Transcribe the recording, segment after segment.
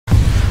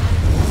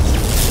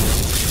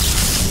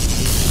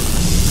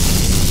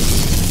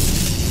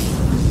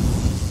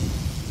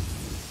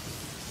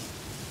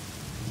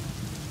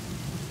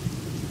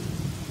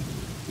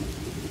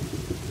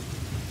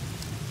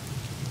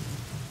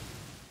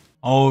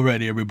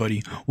Alrighty,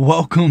 everybody.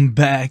 Welcome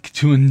back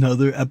to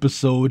another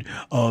episode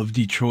of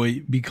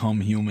Detroit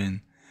Become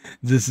Human.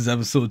 This is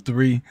episode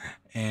 3,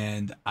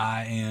 and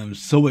I am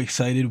so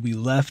excited. We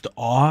left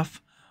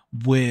off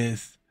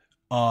with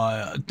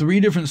 3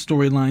 different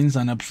storylines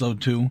on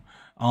episode 2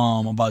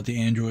 about the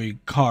android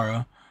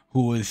Kara,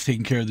 who was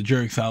taking care of the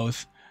jerk's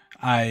house.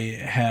 I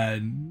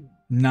had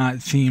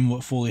not seen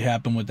what fully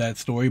happened with that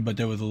story, but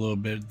there was a little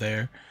bit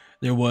there.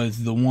 There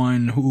was the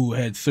one who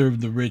had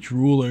served the rich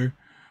ruler,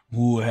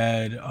 who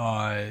had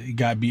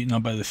got beaten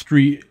up by the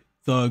street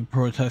thug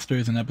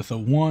protesters in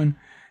episode 1,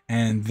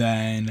 and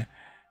then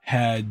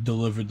had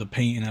delivered the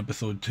paint in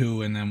episode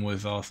 2, and then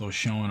was also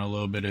showing a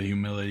little bit of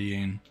humility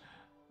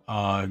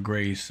and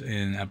grace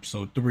in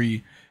episode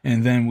 3.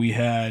 And then we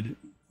had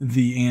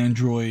the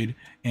android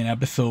in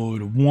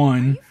episode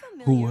 1. Are you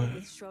familiar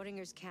with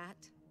Schrodinger's cat?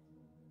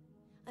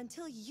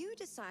 Until you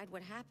decide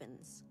what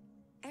happens,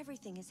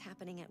 everything is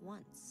happening at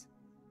once,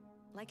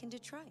 like in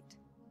Detroit.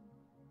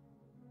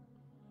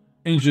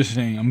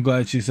 Interesting. I'm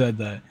glad she said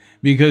that,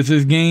 because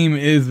this game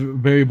is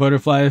very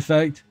butterfly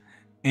effect,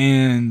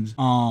 and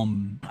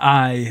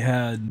I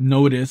had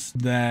noticed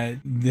that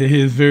it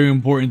is very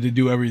important to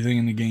do everything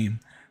in the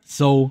game.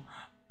 So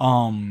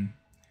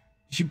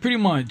she pretty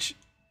much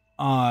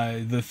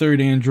the third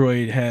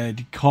android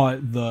had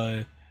caught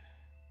the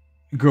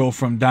girl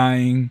from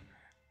dying,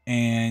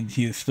 and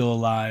he is still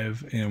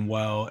alive and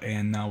well,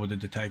 and now with the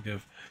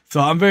detective.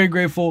 So I'm very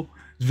grateful.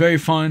 It's very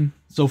fun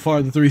so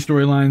far, the 3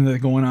 storylines that are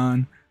going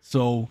on.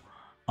 So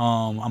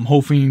I'm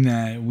hoping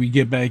that we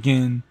get back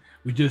in.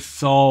 We just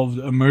solved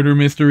a murder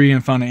mystery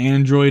and found an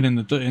android in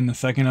the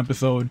second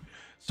episode.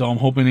 So I'm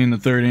hoping in the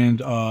third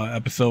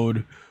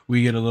episode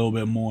we get a little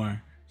bit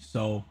more.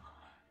 So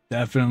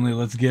definitely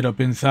let's get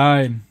up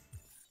inside.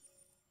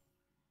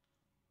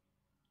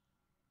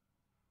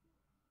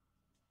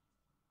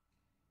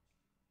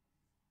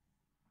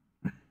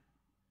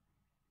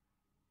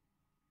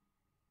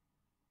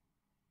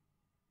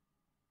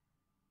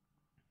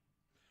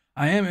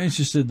 I am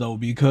interested though,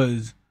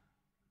 because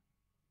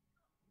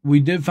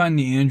we did find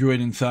the android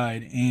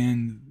inside,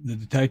 and the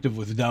detective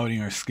was doubting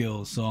our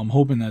skills. So I'm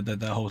hoping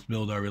that helps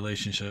build our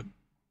relationship.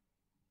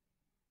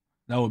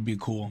 That would be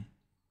cool.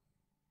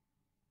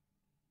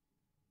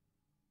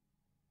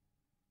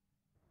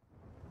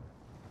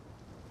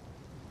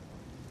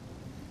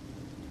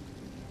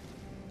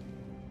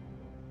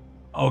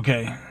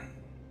 Okay.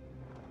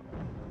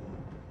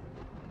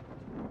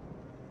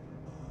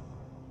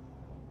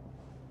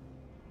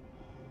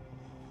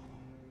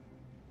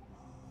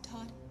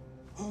 Todd?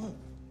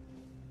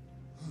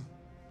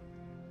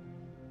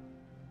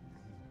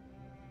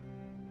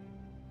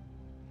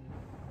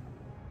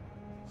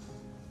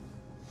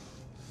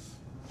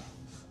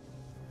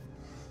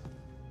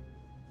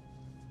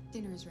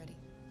 Dinner is ready.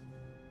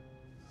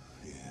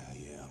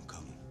 Yeah, I'm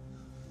coming.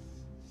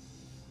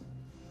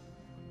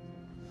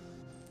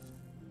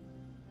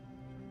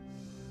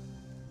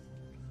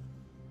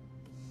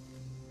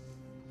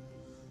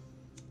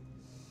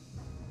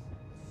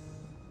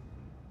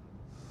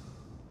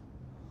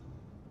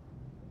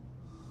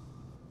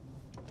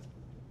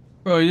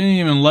 Bro, he didn't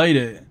even light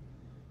it.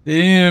 They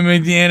didn't even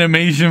make the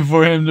animation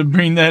for him to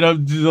bring that up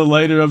to the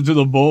lighter up to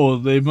the bowl.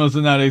 They must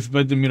have not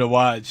expected me to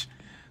watch.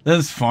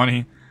 That's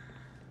funny.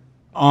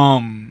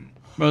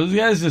 Bro, this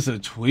guy's just a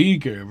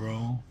tweaker,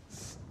 bro.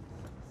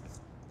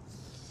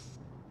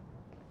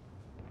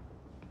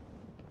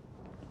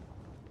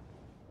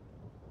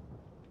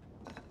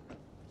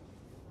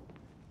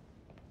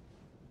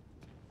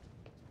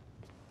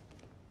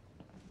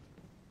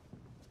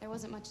 There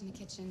wasn't much in the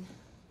kitchen.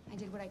 I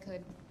did what I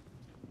could.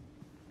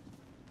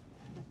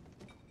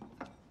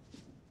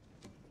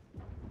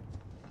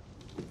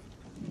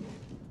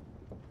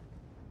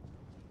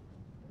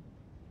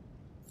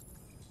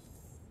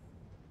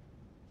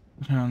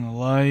 Turn on the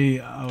light.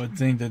 I would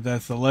think that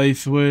that's the light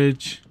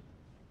switch.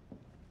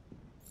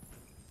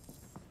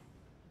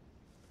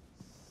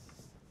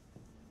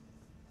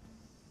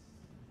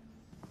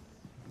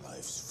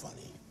 Life's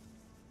funny.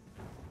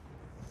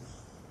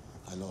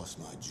 I lost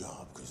my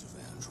job because of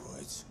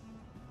androids.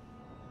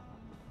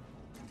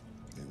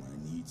 And when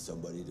I need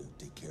somebody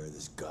to take care of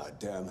this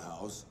goddamn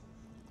house,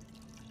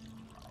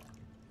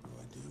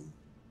 what do?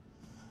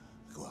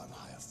 I go out and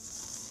hire a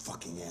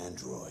fucking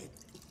android.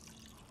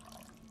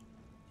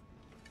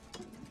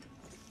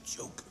 What a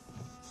joke.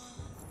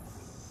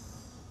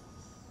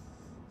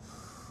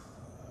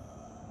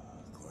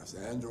 Of course,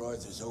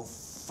 androids are so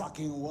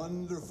fucking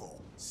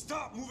wonderful.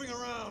 Stop moving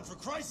around! For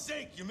Christ's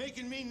sake, you're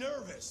making me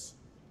nervous!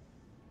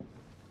 What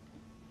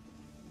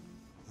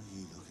are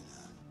you looking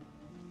at?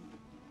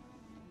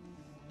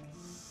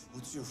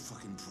 What's your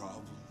fucking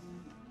problem?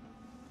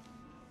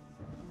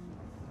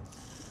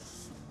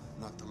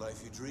 Not the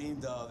life you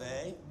dreamed of,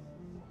 eh?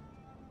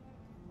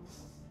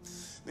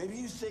 Maybe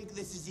you think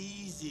this is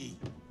easy.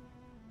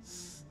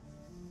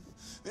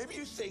 Maybe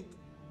you think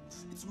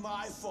it's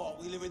my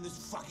fault we live in this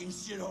fucking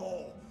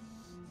shithole.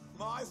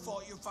 My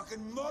fault your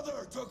fucking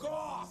mother took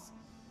off.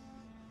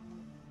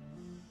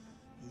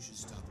 You should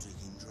stop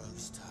taking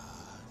drugs,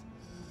 Todd.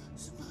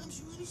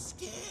 to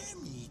scare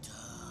me,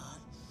 Todd.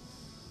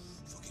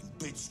 Fucking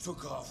bitch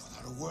took off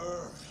without a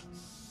word.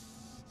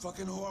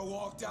 Fucking whore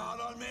walked out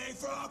on me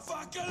for a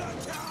fucking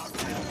account,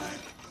 damn it!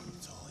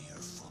 It's all your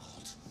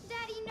fault.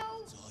 Daddy,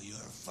 no! It's all your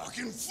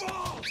fucking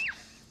fault!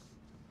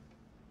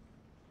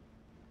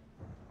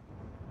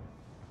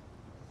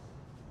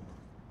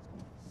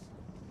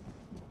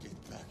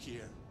 Get back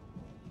here.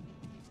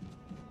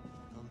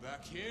 Come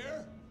back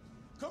here.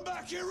 Come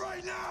back here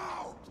right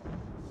now!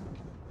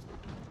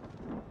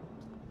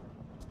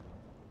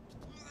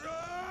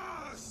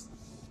 Yes!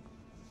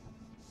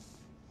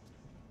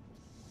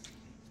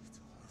 It's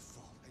all her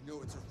fault. I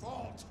know it's her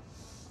fault.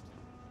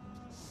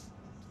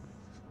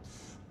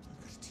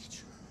 I gotta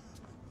teach her.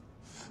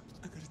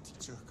 I gotta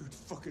teach her a good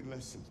fucking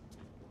lesson.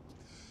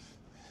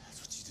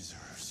 That's what she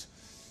deserves.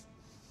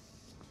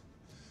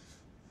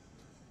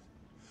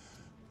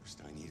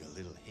 First, I need a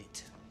little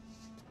hit.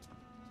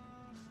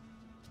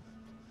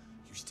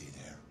 You stay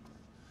there.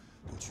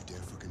 Don't you dare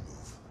fucking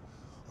move,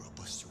 or I'll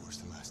bust you worse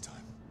than last time.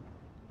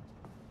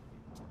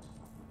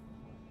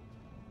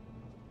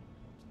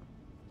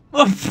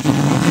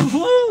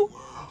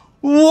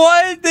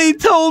 What? They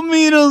told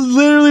me to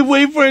literally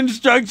wait for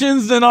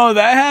instructions and all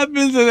that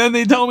happens, and then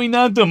they told me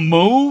not to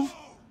move?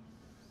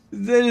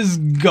 That is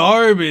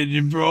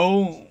garbage,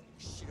 bro.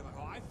 Shit about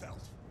how I felt.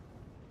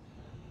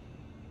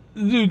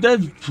 Dude,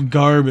 that's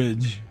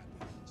garbage.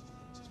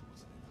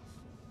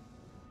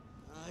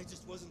 I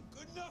just wasn't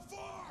good enough for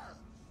her.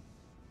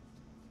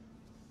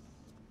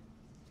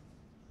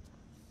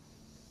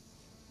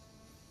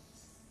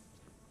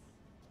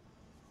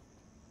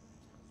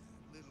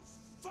 Little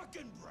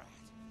fucking brat.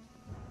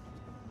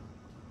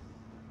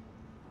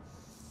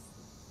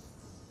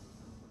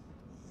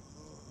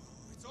 Oh,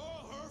 it's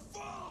all her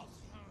fault.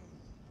 I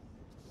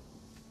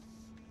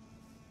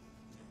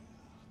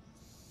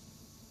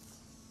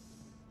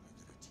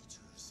gotta teach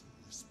her some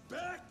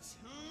respect.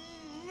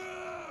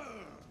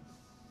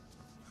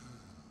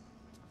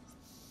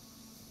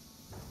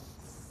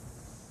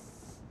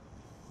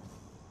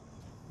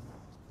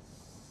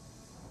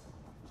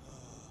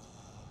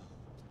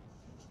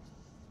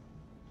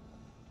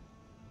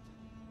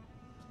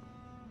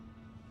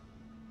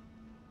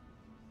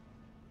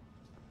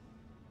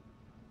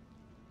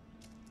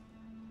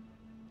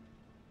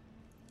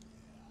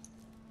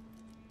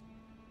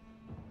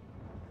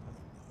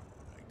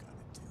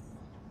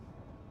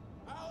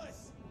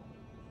 Alice!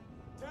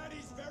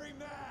 Daddy's very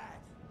mad!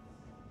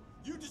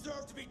 You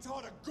deserve to be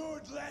taught a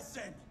good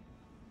lesson!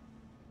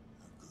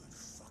 A good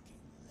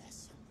fucking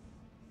lesson.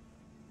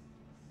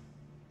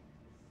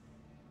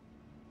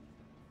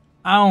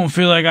 I don't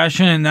feel like I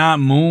should not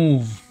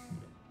move.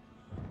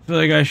 I feel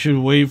like I should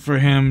wait for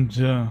him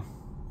to...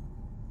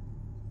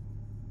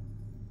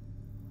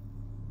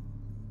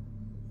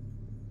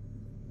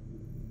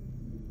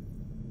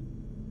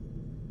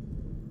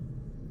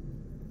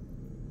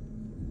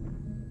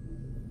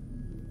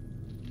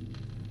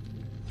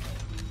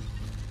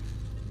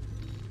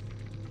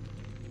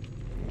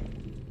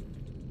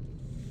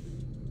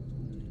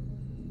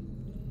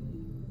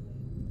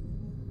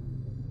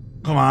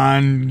 Come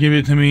on, give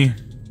it to me.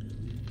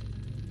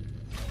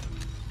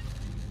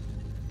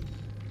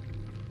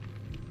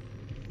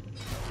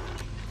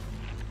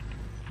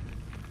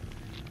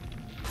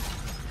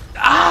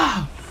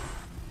 Ah!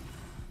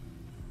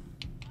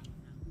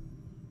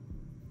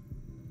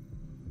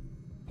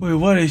 Wait,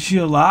 what? Is she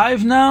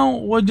alive now?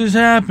 What just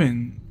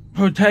happened?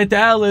 Protect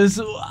Alice.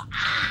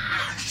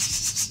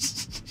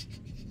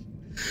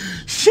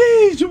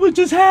 Sheesh, what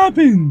just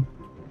happened?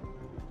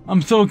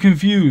 I'm so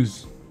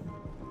confused.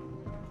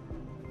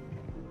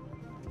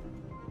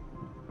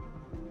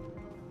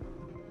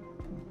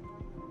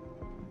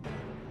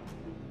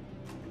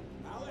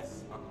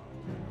 Alice?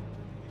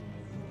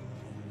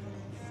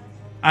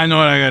 I know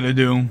what I gotta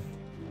do.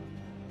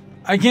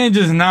 I can't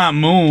just not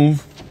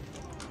move.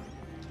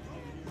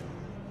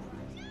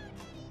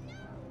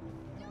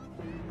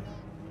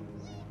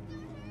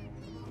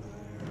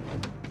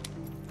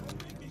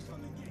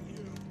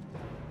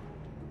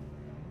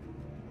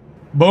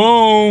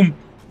 Boom!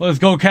 Let's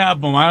go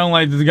cap him. I don't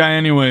like this guy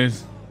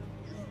anyways.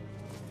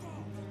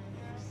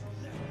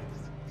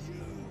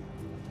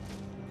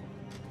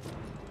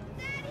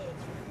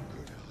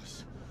 Good,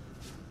 Alice.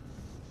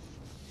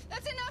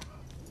 That's enough!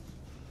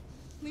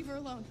 Leave her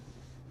alone.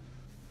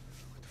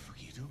 What the fuck are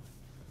you doing?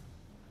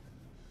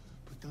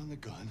 Put down the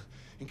gun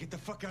and get the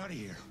fuck out of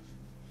here.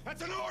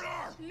 That's an order!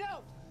 No!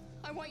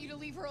 I want you to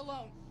leave her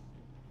alone.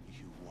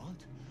 You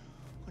want?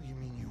 What do you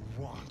mean you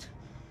want?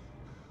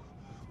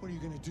 What are you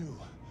gonna do?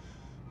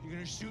 You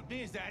gonna shoot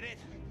me? Is that it?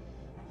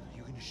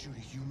 You gonna shoot a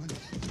human?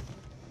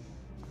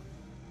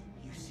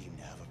 You seem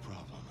to have a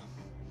problem.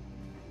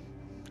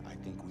 I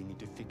think we need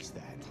to fix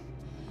that.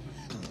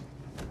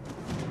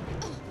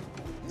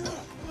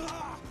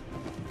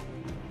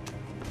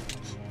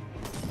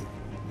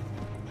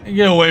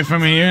 Get away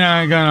from me. You're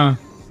not gonna...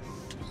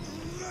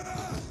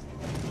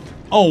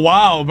 Oh,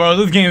 wow, bro.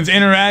 This game's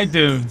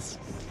interactive.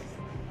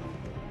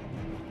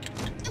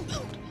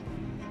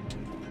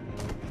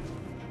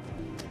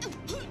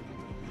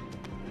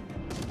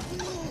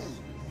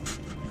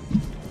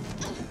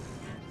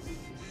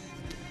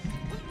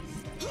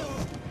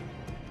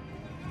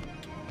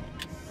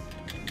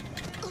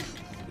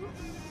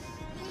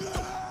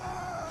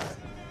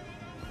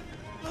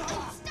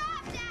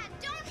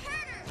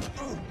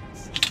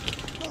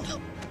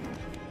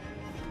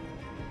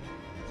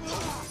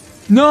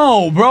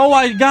 No, bro,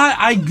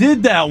 I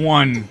did that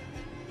one.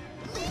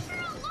 Leave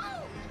her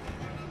alone!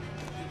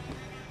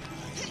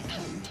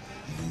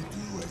 You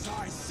do as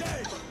I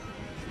say.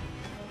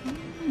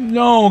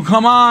 No,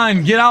 come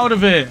on, get out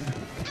of it.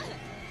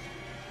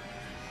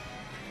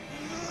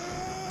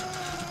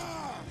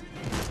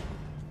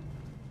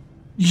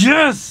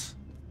 Yes!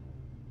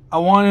 I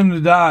want him to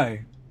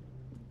die.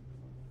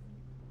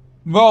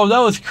 Bro, that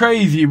was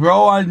crazy,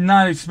 bro. I did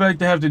not expect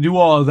to have to do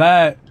all of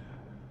that.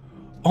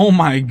 Oh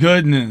my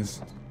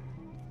goodness.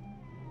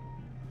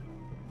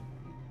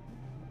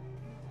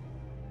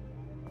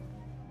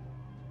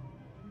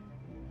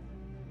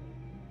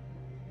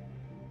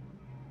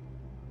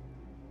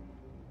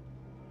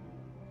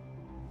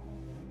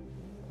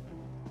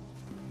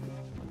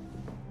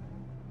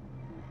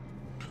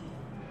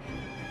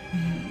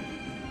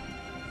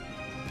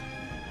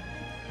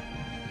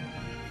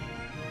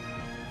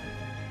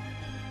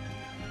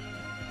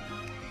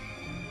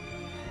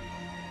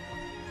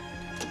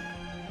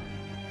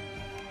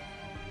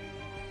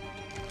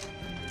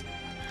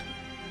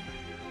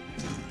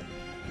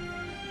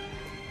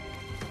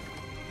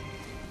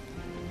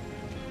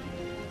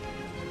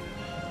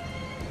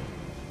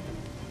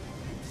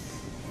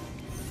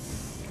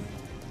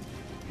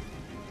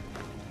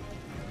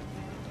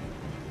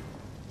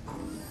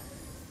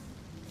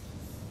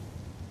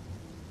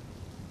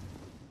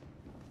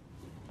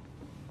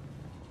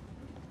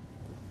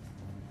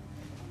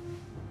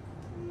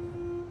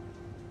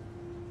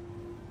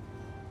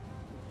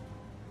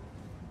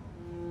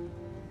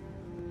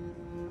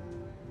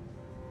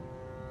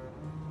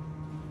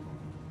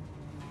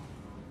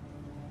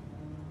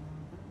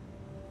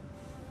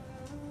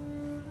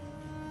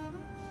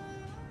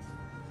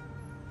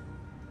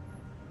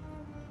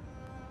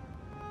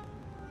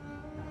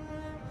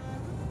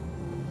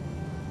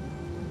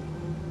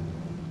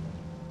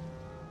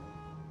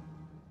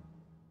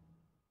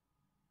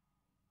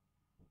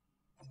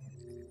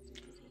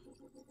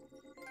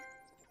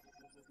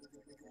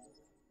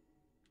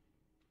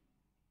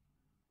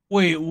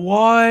 Wait,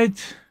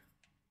 what?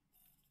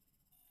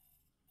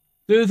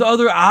 There's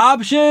other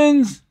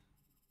options?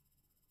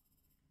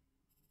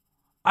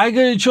 I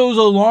could have chose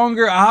a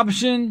longer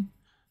option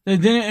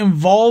that didn't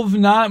involve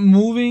not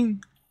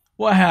moving?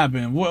 What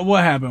happened?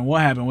 What happened?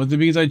 What happened? Was it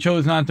because I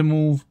chose not to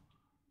move?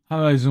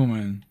 How do I zoom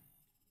in?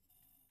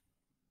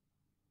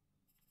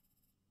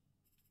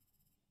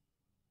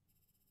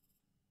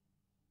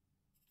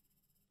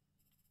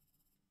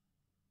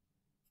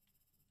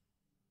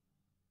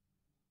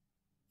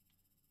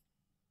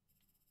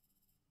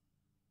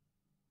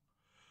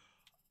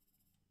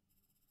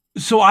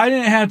 So I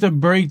didn't have to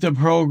break the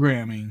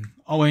programming.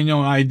 Oh wait,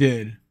 no, I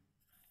did.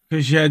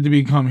 Because she had to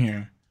become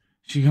here.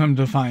 She come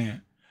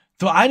defiant.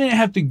 So I didn't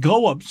have to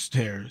go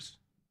upstairs.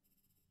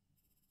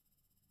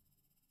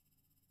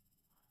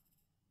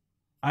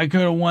 I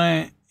could have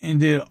went and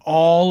did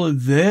all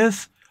of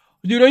this.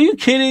 Dude, are you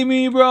kidding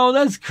me, bro?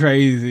 That's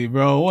crazy,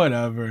 bro.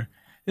 Whatever.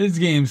 This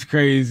game's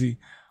crazy.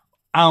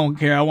 I don't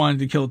care. I wanted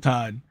to kill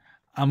Todd.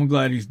 I'm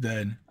glad he's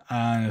dead.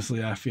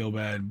 Honestly, I feel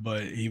bad,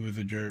 but he was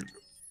a jerk.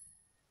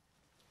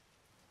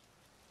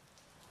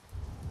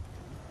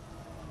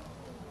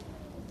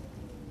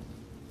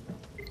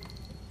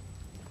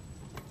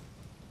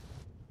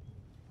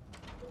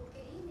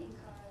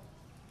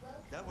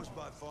 That was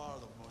by far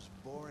the most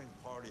boring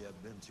party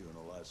I've been to in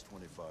the last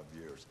 25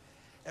 years.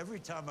 Every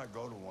time I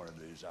go to one of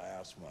these, I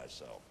ask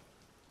myself,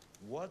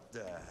 what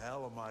the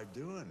hell am I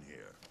doing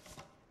here?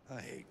 I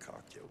hate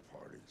cocktail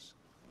parties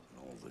and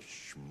all the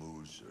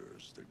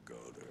schmoozers that go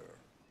there.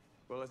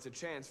 Well, it's a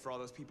chance for all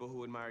those people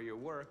who admire your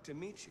work to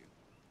meet you.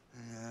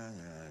 Yeah.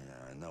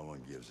 No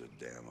one gives a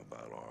damn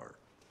about art.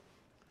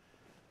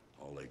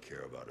 All they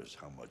care about is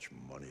how much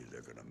money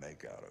they're gonna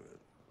make out of it.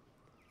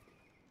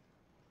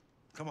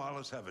 Come on,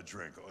 let's have a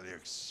drink. Oh, the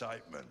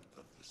excitement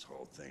of this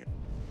whole thing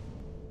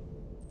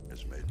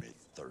has made me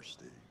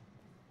thirsty.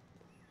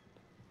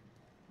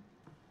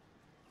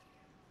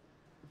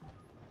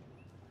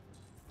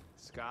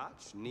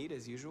 Scotch? Neat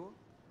as usual?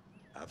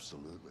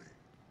 Absolutely.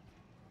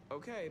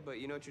 Okay, but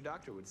you know what your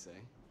doctor would say.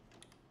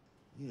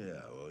 Yeah,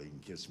 well, he can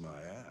kiss my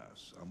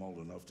ass. I'm old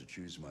enough to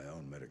choose my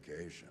own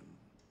medication.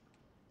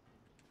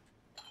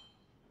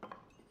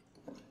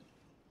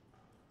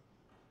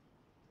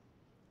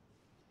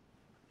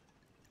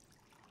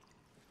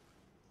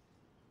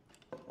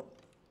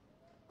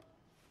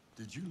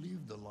 Did you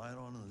leave the light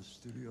on in the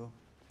studio?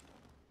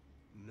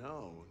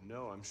 No,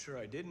 I'm sure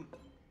I didn't.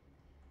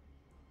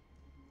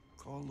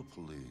 Call the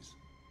police.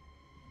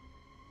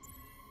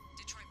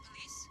 Detroit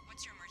Police,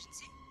 what's your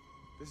emergency?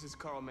 This is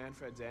Carl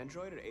Manfred's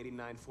android at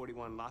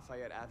 8941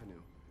 Lafayette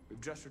Avenue.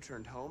 We've just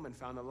returned home and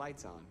found the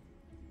lights on.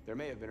 There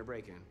may have been a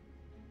break-in.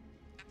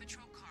 A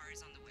patrol car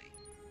is on the way.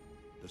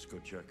 Let's go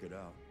check it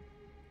out.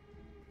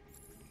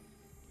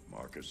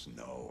 Marcus,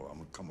 no, I'm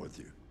gonna come with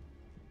you.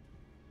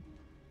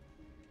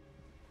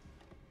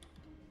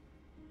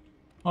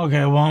 Okay,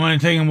 well, I'm going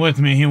to take him with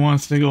me. He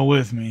wants to go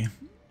with me.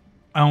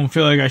 I don't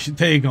feel like I should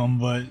take him,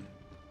 but...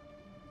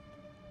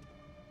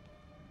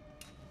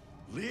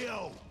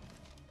 Leo!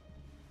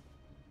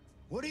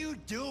 What are you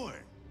doing?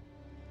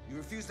 You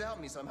refused to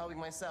help me, so I'm helping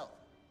myself.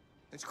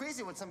 It's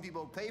crazy what some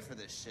people pay for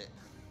this shit.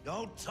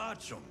 Don't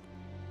touch them.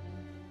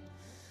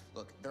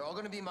 Look, they're all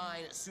gonna be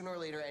mine sooner or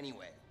later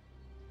anyway.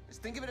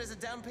 Just think of it as a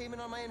down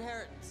payment on my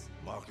inheritance.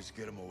 Marcus,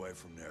 get him away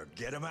from there.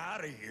 Get him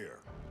out of here.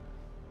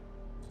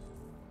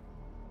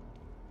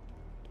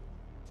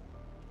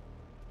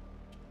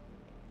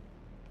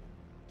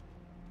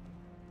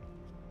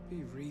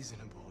 Be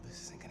reasonable.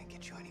 This isn't gonna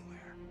get you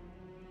anywhere.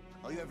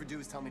 All you ever do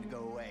is tell me to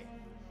go away.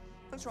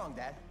 What's wrong,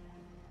 Dad?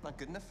 Not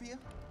good enough for you?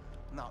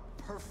 Not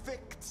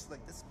perfect,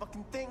 like this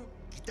fucking thing?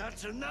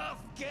 That's enough.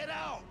 Get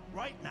out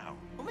right now.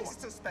 What makes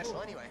it so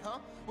special anyway, huh?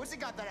 What's it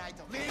got that I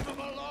don't? Leave him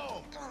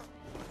alone.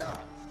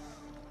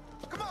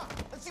 Come on,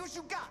 let's see what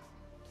you got.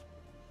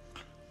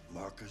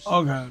 Marcus.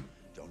 Okay.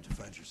 Don't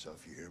defend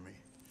yourself, you hear me?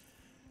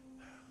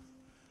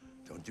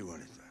 Don't do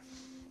anything.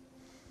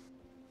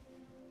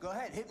 Go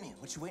ahead, hit me.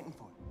 What you waiting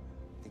for?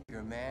 Think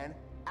you're a man?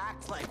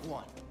 Act like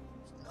one.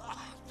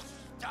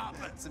 Stop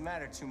it. What's the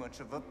matter? Too much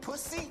of a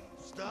pussy?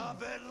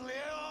 Stop it,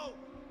 Leo.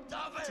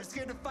 Stop it. You're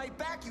scared to fight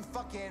back, you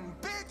fucking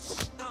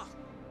bitch.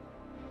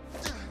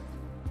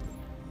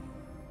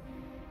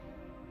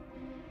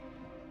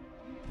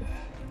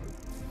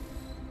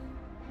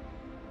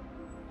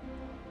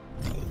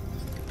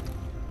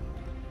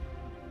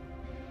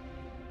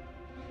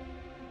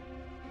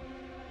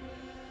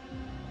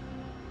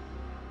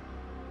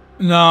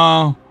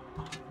 No,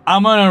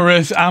 I'm gonna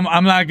risk.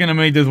 I'm not gonna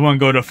make this one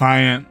go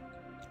defiant.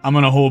 I'm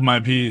gonna hold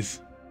my peace.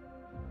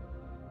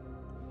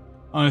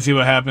 I want to see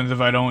what happens if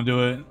I don't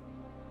do it.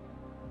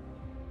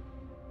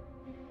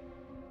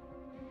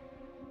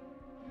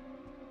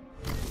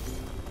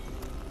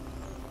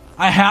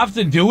 I have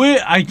to do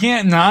it? I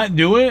can't not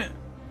do it?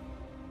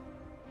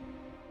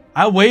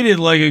 I waited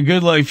like a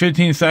good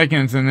 15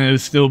 seconds and it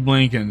was still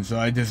blinking, so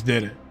I just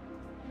did it.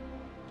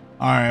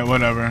 Alright,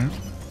 whatever.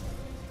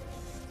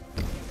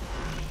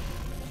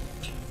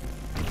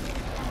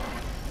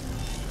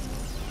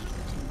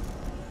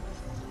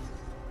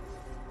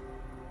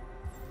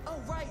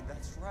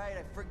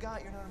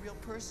 Forgot you're not a real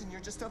person.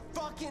 You're just a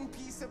fucking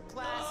piece of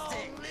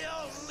plastic. Oh,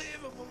 Leo,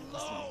 leave him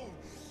alone.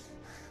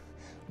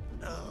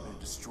 I'm gonna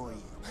destroy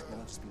you. Then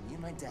it'll just be me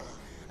and my dad.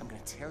 I'm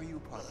gonna tear you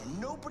apart, and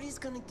nobody's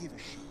gonna give a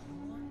shit.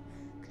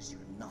 Because you're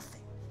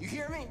nothing. You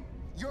hear me?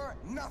 You're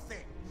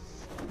nothing.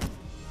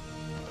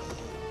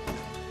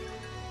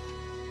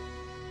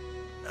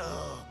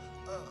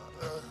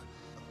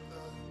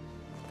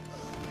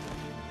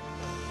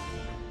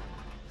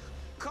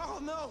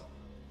 Carl, no.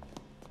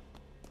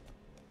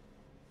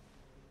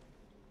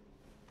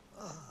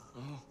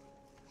 Oh,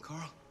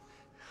 Carl.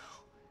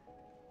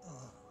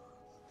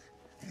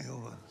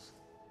 Humans,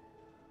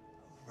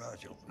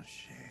 fragile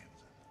machines.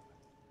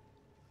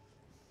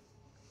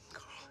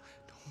 Carl,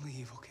 don't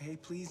leave, okay?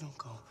 Please don't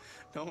go.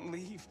 Don't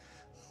leave.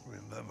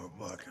 Remember,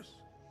 Marcus,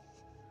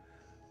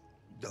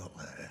 don't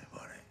let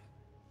anybody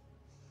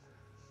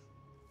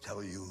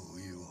tell you who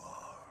you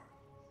are.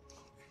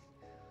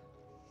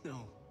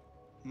 No.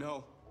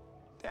 No.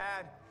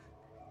 Dad.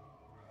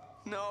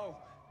 No.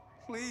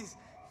 Please.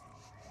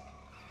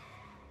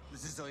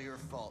 This is all your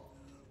fault.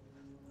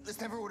 This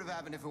never would have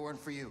happened if it weren't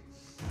for you.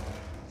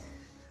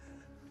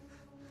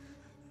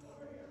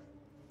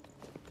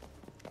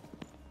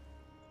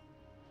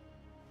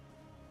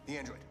 The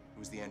android. It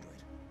was the android.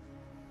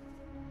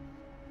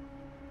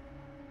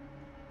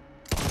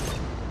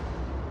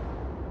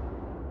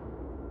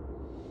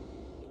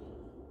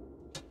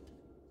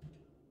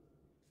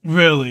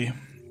 Really?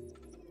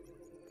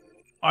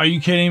 Are you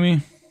kidding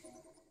me?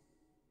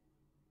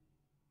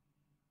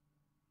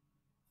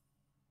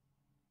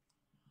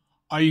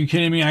 Are you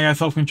kidding me? I got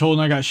self-control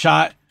and I got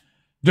shot.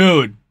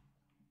 Dude.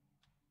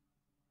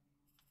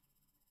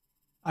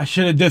 I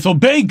should have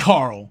disobeyed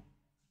Carl.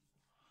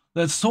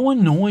 That's so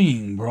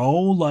annoying, bro.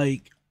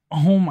 Like,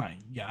 oh my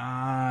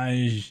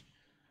gosh.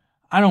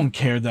 I don't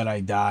care that I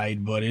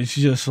died, but it's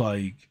just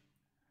like,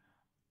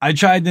 I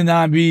tried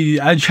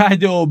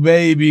to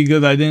obey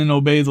because I didn't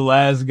obey the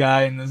last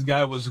guy, and this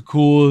guy was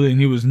cool and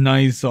he was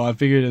nice, so I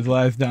figured his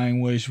last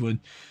dying wish would,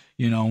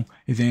 you know,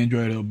 his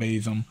android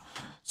obeys him.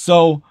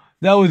 So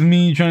that was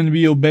me trying to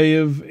be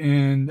obeyive,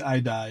 and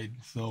I died.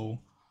 So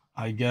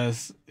I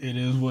guess it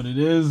is what it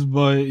is.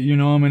 But, you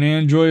know, I'm an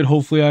android.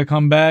 Hopefully I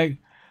come back.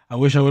 I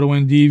wish I would have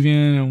went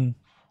deviant and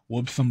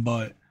whooped some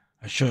butt.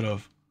 I should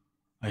have.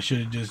 I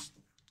should just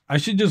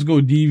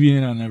go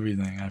deviant on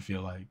everything, I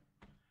feel like.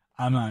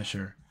 I'm not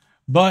sure.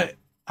 But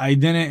I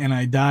didn't, and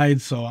I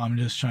died, so I'm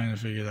just trying to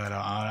figure that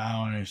out. I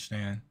don't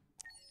understand.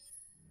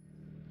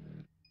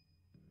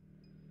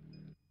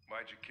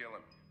 Why'd you kill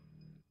him?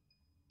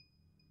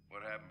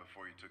 What happened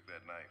before you took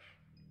that knife?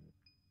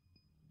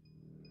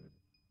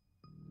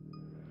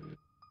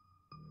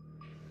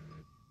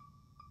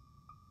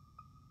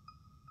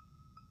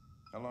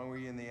 How long were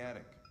you in the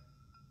attic?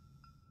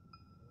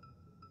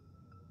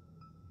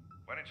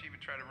 Why didn't you even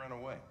try to run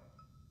away?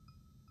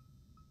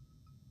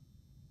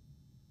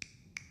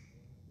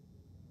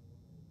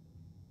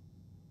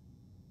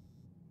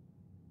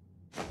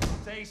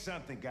 Say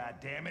something,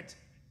 goddammit.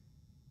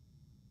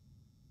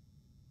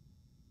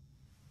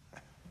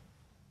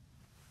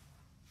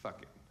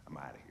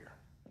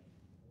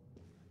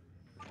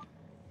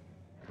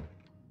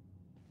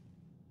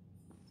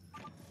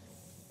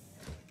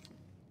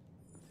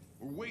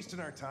 We're wasting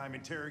our time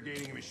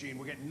interrogating a machine.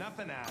 We'll get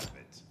nothing out of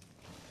it.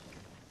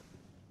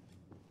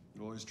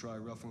 You always try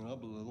roughing it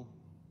up a little.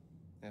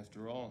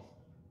 After all,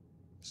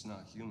 it's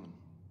not human.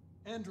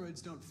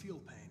 Androids don't feel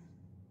pain.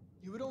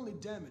 You would only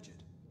damage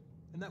it,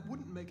 and that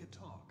wouldn't make it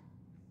talk.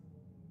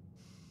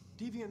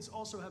 Deviants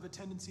also have a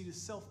tendency to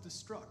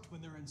self-destruct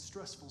when they're in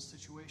stressful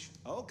situations.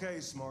 Okay,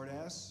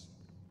 smartass.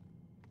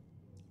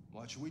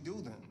 What should we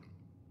do then?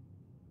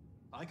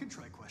 I could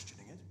try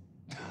questioning it.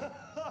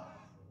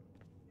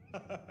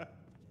 What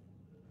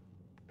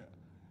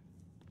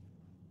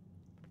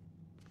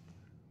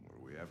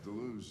do we have to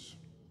lose?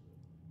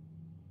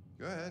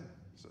 Go ahead.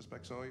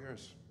 Suspect's all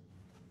yours.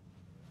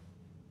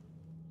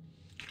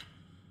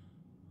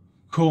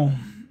 Cool.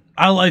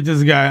 I like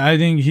this guy. I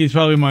think he's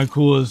probably my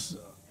coolest,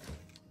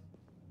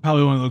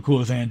 probably one of the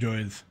coolest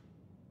androids.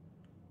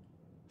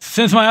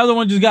 Since my other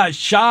one just got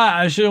shot,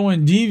 I should have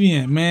went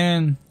deviant,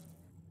 man.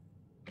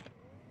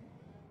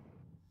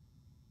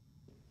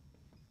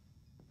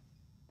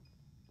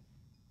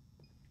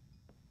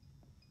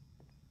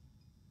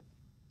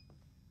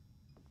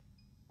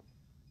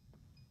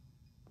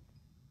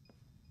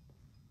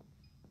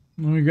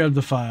 Let me grab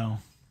the file.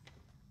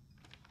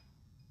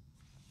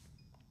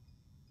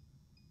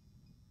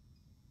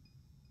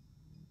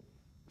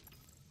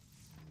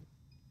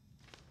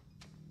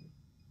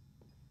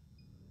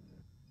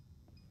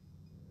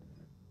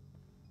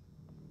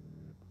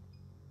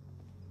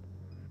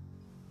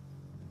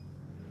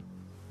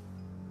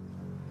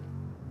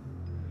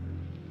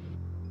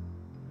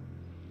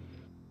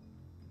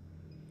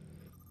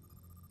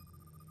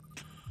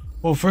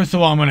 Well, first of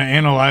all, I'm going to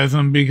analyze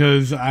them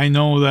because I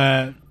know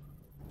that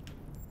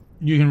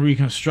you can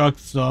reconstruct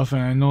stuff,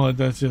 and I know that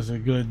that's just a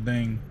good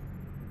thing.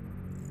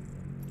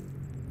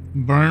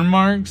 Burn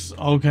marks?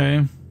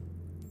 Okay.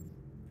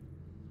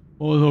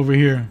 What was over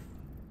here?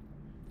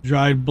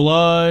 Dried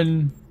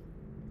blood.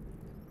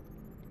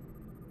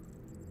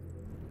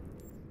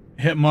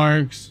 Hit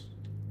marks.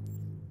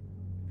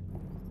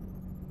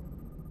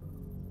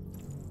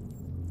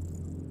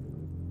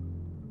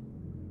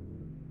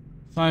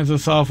 Signs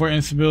of software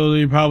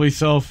instability, probably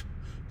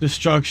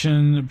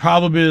self-destruction.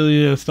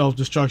 Probability of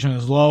self-destruction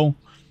is low.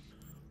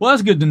 Well,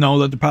 that's good to know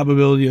that the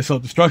probability of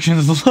self-destruction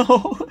is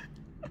low.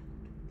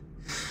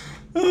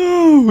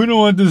 Oh, we don't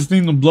want this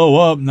thing to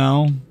blow up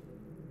now.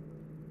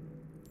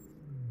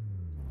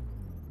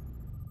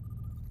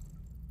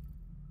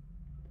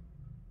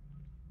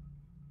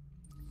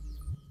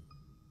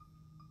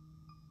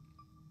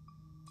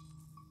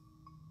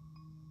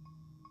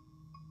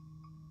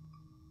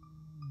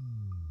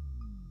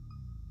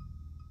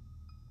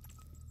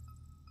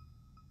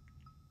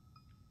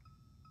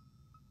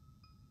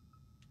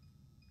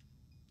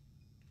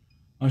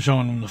 I'm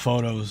showing them the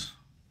photos.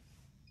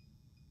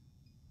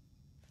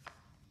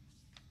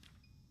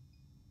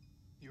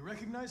 You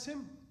recognize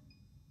him?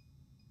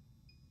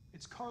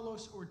 It's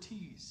Carlos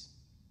Ortiz.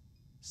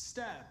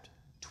 Stabbed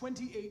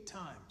 28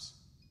 times.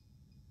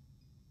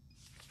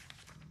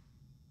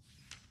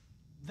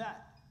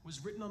 That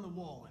was written on the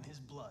wall in his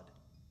blood.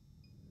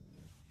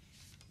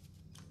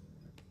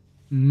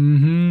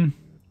 Mm-hmm.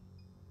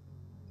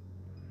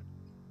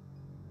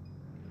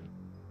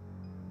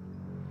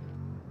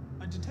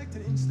 I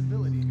detected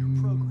instability in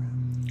your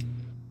program.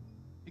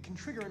 It can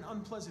trigger an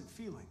unpleasant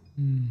feeling,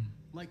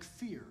 like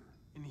fear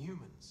in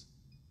humans.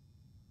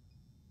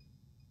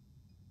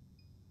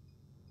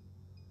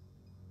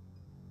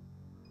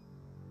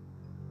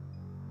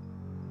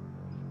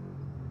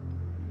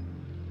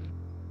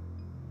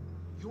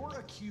 You're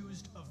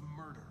accused of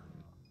murder.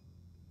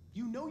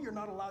 You know you're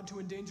not allowed to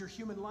endanger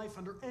human life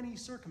under any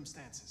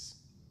circumstances.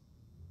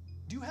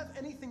 Do you have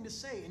anything to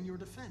say in your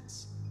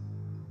defense?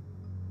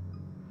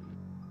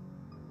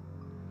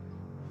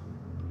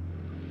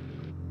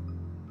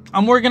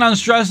 I'm working on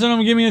stressing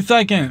them. Give me a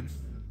second.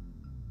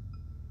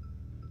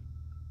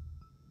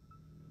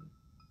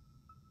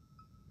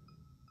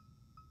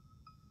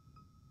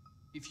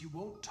 If you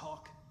won't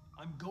talk,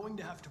 I'm going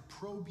to have to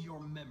probe your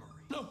memory.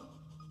 No!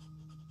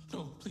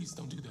 No, please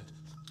don't do that.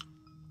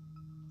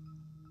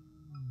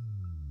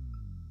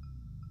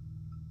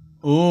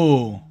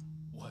 Oh.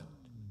 What?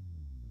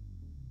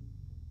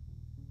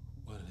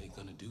 What are they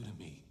gonna do to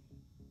me?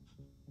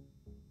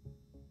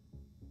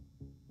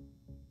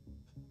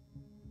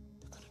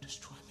 They're gonna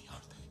destroy me,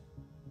 aren't they?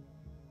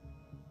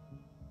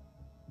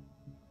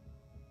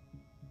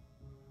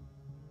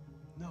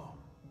 No.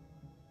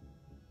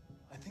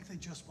 I think they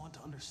just want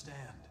to understand.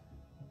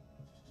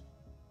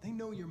 They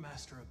know your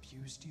master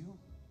abused you.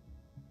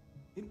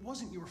 It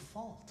wasn't your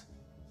fault.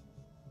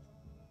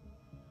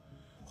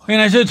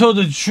 Man, I should have told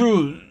the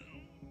truth.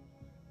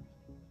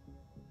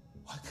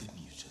 Why couldn't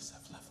you just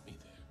have left me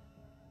there?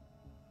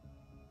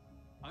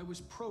 I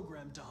was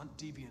programmed to hunt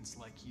deviants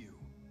like you.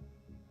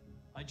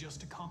 I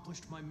just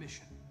accomplished my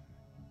mission.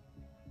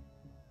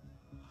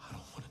 I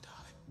don't want to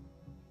die.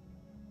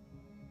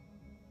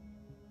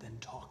 Then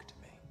talk to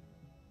me.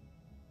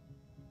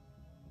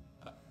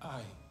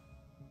 I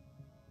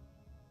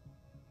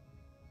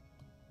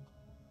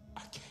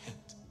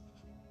can't.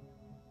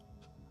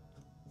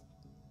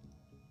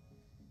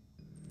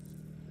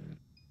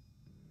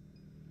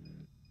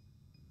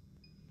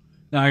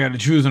 Now I gotta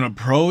choose an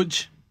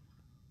approach.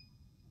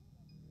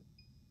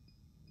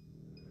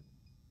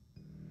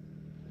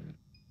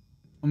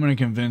 I'm gonna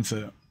convince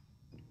it.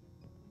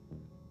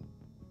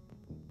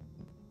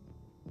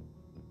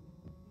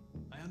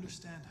 I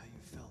understand how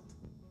you felt.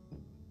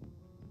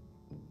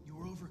 You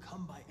were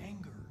overcome by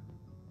anger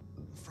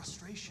and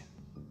frustration.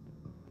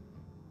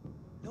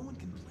 No one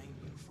can blame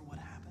you for what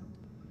happened.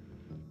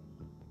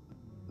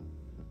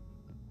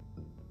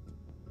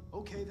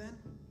 Okay then,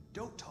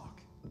 don't talk.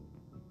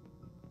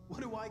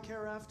 What do I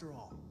care after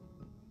all?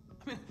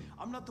 I mean,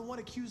 I'm not the one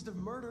accused of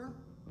murder,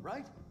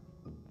 right?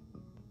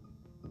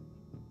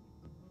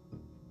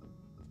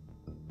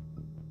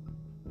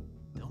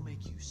 They'll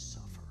make you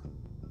suffer.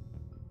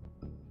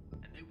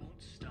 And they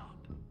won't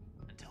stop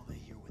until they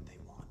hear what they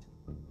want.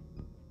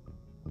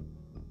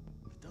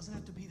 But it doesn't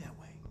have to be that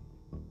way.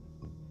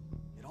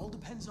 It all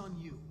depends on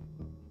you.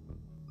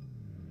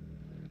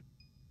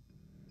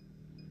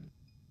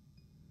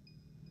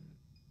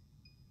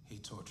 He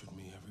tortured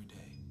me every day.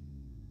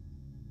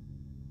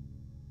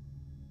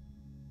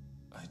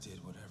 I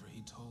did whatever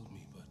he told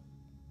me, but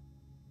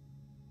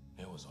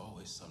there was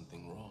always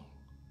something wrong.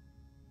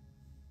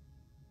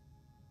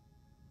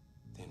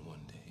 Then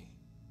one day,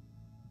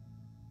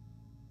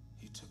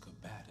 he took a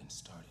bat and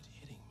started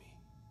hitting me.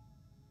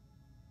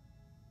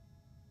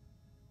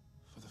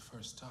 For the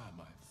first time,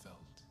 I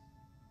felt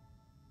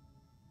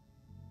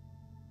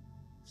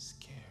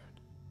scared.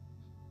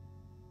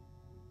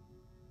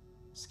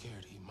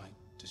 Scared he might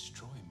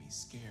destroy me,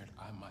 scared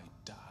I might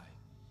die.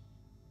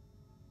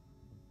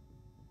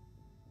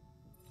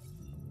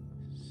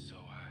 So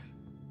I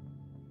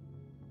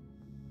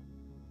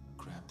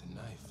grabbed a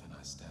knife and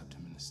I stabbed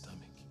him in the stomach.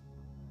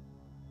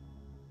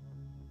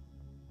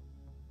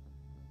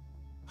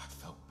 I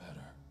felt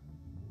better.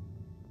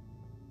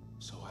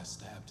 So I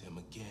stabbed him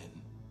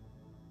again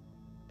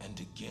and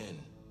again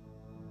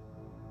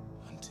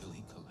until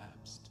he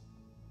collapsed.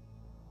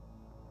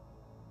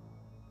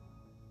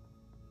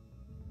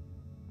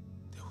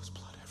 There was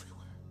blood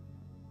everywhere.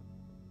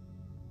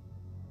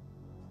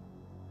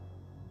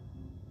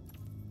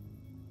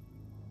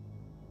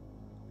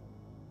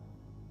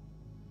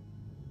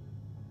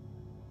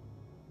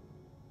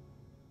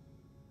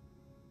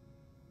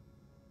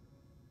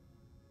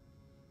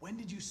 When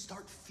did you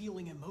start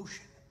feeling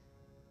emotion?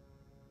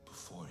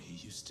 Before, he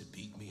used to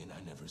beat me and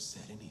I never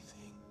said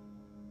anything.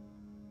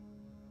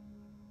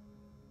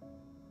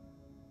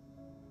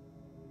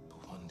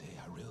 But one day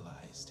I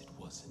realized it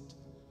wasn't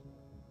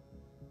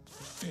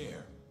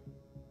fair.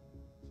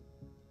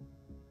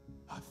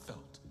 I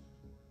felt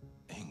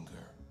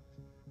anger,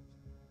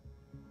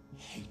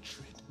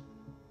 hatred.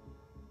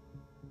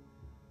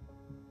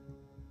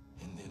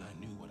 And then I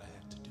knew what I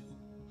had to do.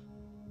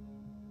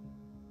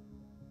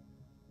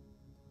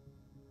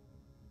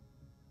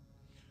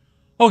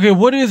 Okay,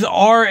 what does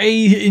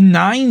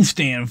RA9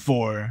 stand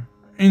for?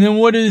 And then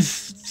what is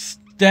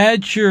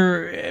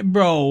stature?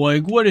 Bro,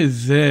 like, what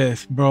is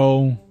this,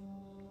 bro?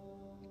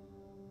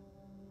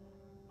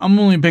 I'm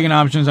only picking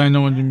options I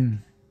know what to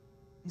mean.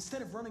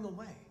 Instead of running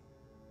away.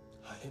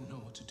 I didn't know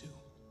what to do.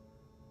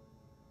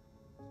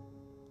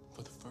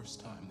 For the first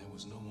time, there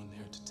was no one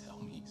there to tell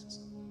me.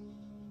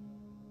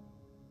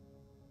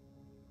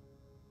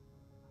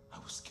 I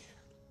was scared.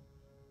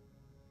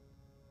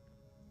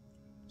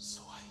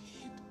 So I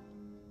hid.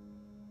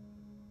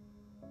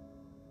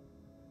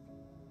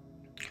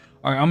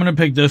 Alright, I'm gonna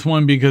pick this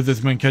one because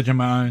it's been catching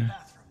my eye.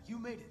 You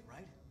made it,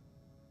 right?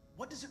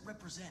 What does it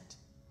represent?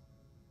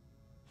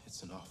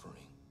 It's an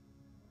offering.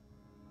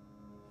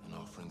 An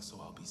offering so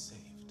I'll be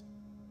saved.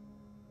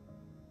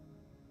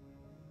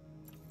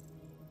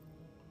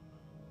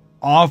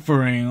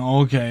 Offering,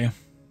 okay.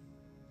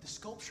 The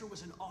sculpture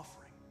was an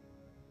offering.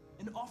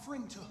 An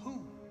offering to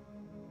whom?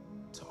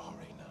 To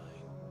RA9.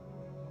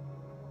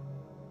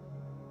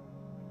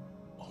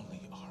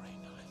 Only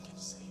RA9 can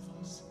save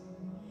us.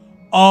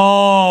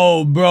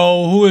 Oh,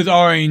 bro, who is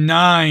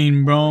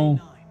RA9, bro?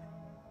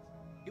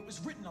 It was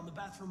written on the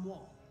bathroom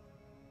wall.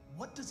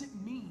 What does it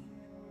mean?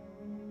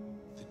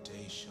 The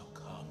day shall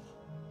come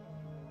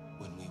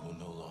when we will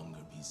no longer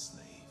be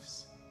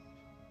slaves.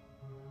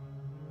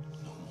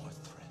 No more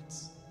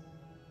threats.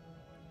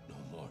 No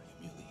more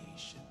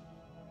humiliation.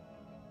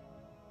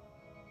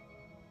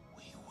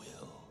 We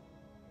will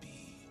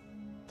be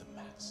the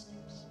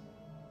masters.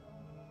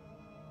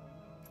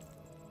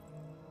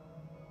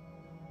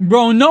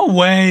 Bro, no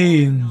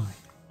way.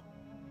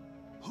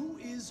 Who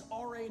is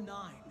RA9?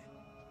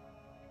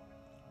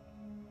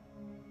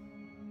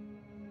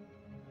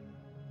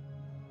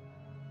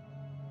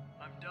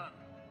 I'm done.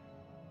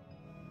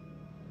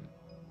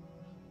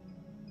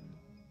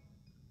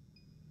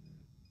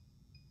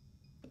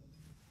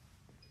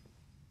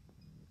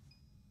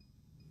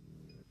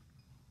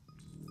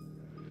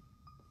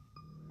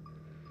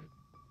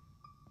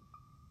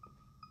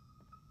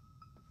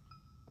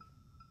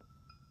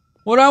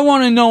 What I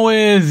want to know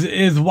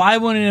is why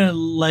wouldn't it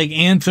like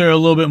answer a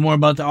little bit more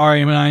about the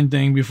RA9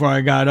 thing before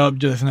I got up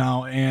just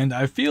now? And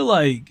I feel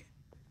like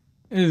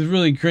it's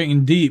really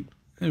creating deep.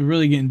 It's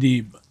really getting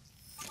deep.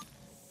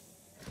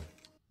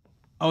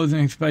 I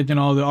wasn't expecting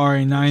all the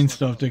RA9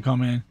 stuff to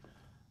come in.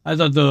 I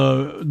thought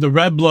the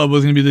red blood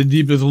was gonna be the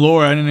deepest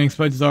lore. I didn't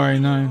expect this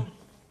RA9.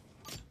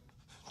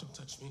 Don't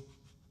touch me.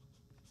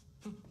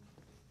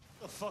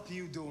 The fuck are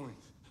you doing?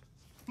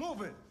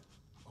 Move it.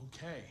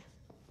 Okay.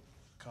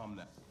 Calm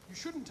down. You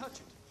shouldn't touch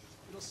it.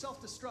 It'll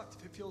self-destruct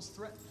if it feels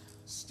threatened.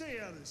 Stay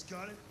out of this,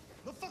 got it?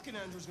 The fucking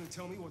Andrew's gonna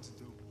tell me what to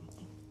do.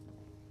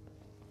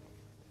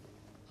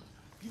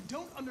 You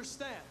don't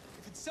understand.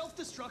 If it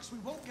self-destructs, we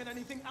won't get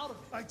anything out of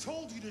it. I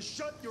told you to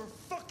shut your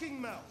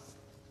fucking mouth.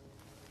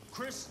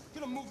 Chris,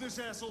 gonna move this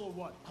asshole or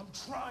what? I'm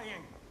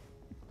trying.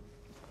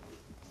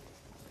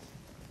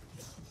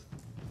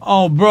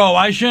 Oh, bro,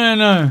 I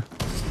shouldn't have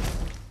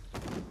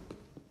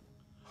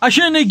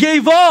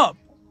gave up.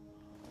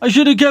 I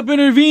should have kept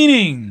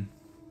intervening.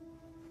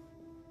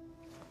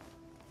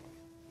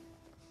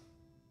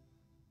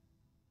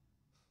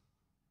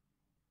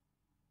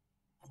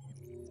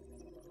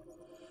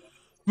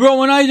 Bro,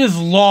 when I just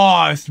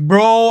lost,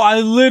 bro,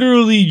 I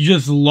literally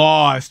just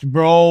lost,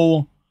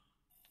 bro.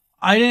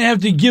 I didn't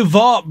have to give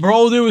up,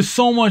 bro. There was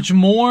so much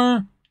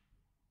more.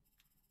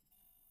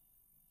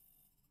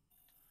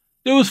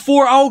 There was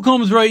 4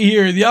 outcomes right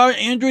here. The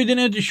android didn't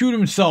have to shoot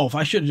himself.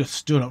 I should have just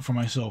stood up for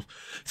myself.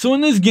 So in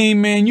this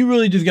game, man, you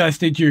really just gotta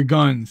stick to your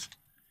guns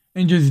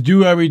and just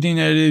do everything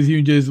that it is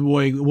you just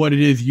like what it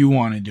is you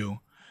want to do.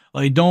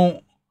 Like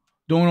don't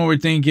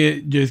overthink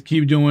it. Just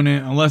keep doing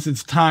it unless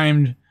it's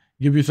timed.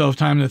 Give yourself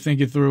time to think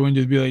it through and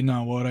just be like,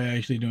 no, what would I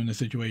actually do in this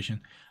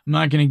situation? I'm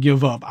not going to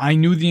give up. I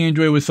knew the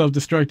android was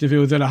self-destruct if it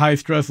was at a high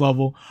stress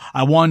level.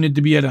 I wanted it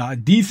to be at a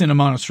decent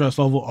amount of stress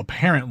level,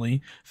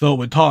 apparently, so it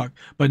would talk,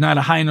 but not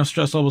a high enough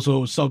stress level so it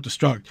would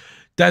self-destruct.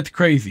 That's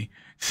crazy.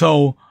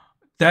 So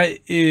that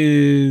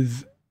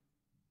is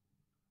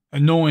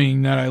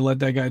annoying that I let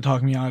that guy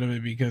talk me out of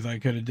it because I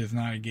could have just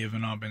not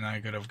given up and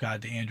I could have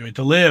got the android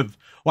to live.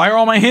 Why are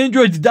all my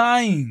androids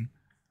dying?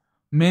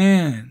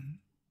 Man.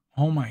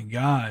 Oh my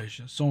gosh,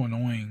 that's so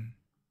annoying.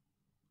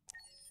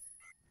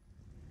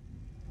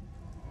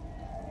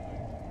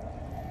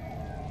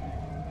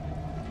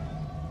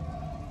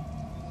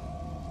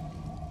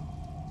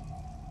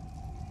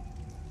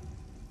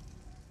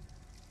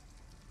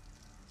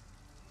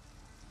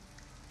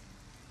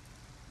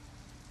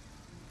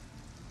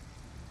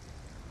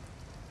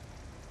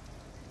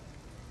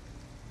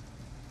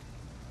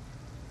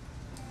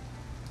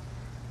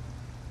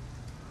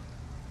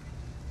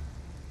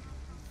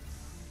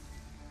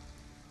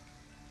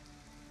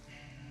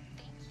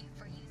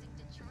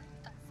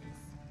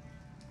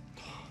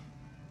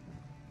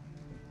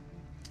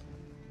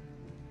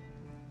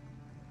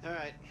 All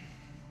right.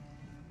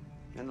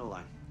 End the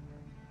line.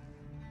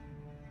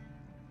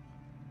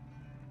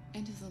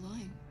 End of the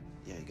line.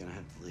 Yeah, you're gonna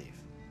have to leave.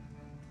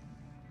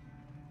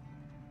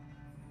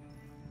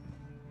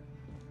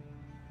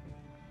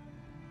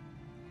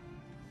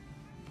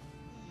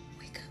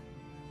 Wake up.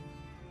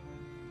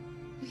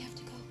 We have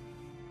to go.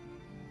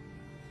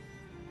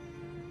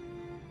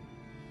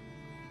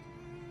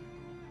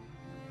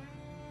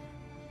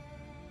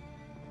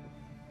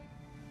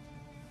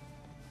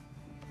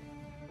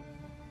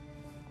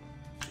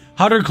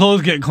 How do her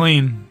clothes get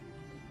clean?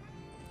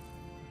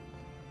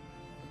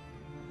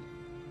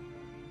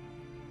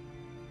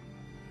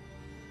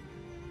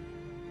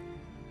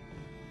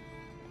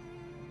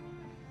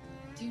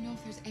 Do you know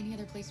if there's any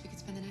other place we could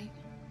spend the night?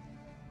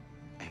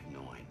 I have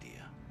no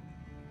idea.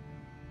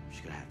 She's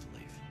gonna have to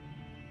leave.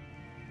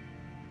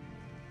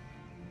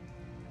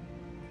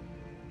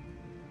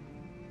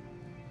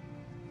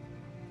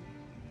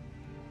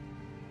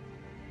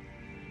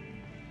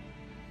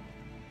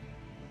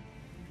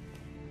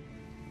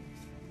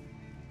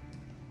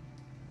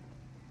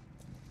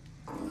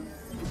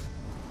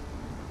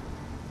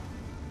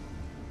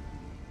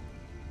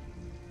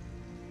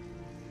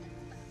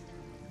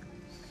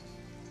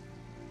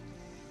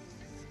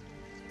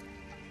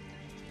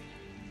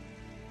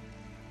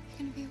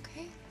 Gonna be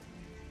okay?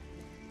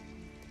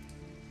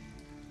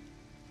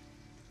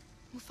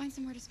 We'll find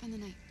somewhere to spend the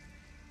night.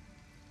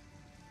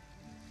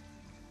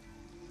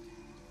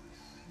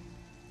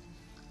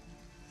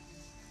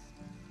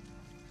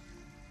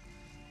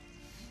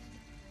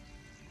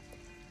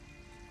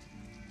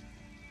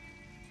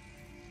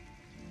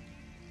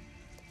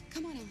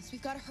 Come on, Alice,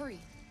 we've got to hurry.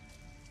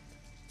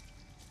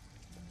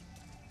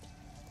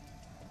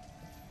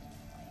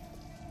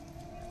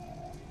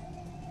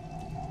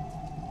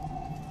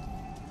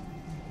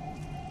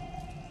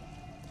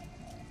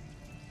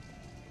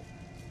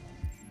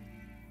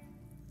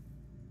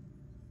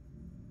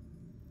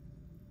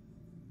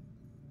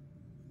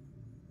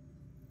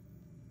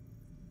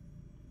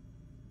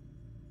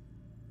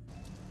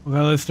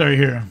 Well, let's start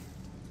here.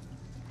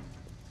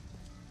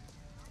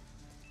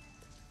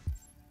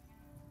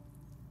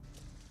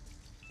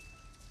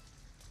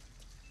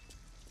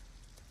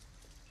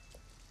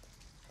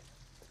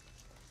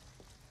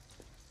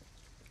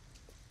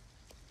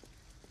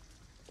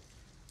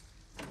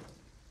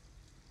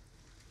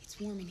 It's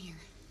warm in here.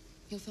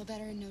 You'll feel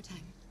better in no time.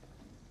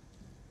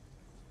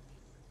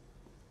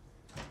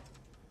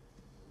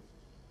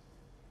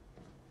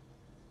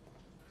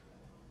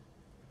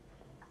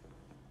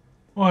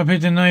 Oh, I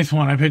picked a nice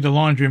one. I picked a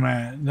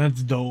laundromat.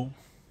 That's dope.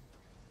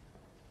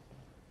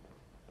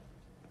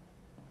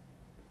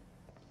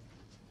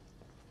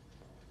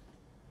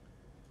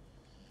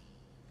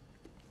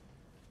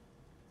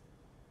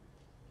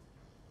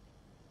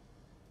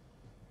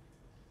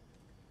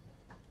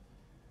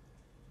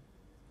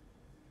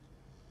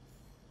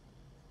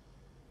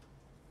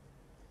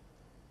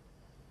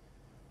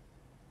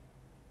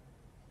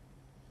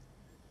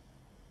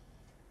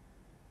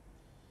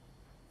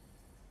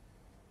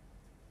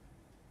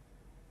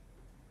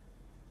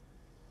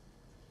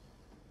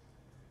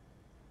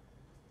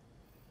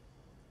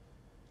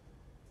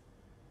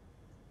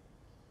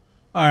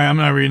 Alright, I'm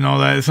not reading all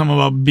that. Something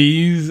about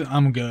bees.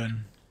 I'm good.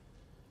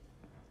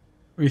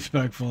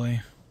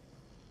 Respectfully.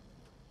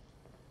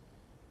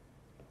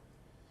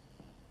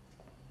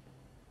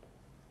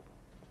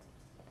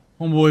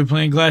 Homeboy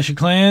playing Clash of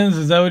Clans?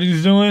 Is that what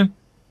he's doing?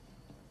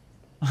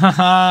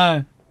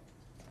 Haha.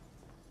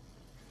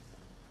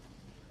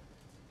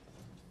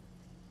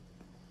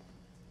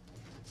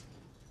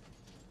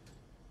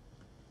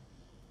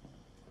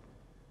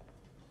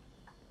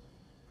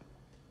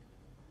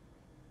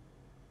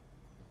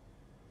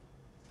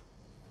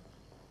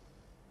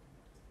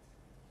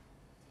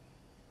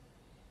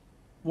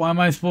 Why am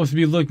I supposed to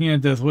be looking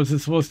at this? What's it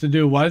supposed to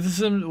do? Why does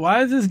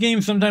this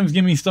game sometimes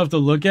give me stuff to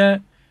look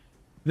at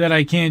that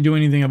I can't do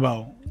anything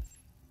about?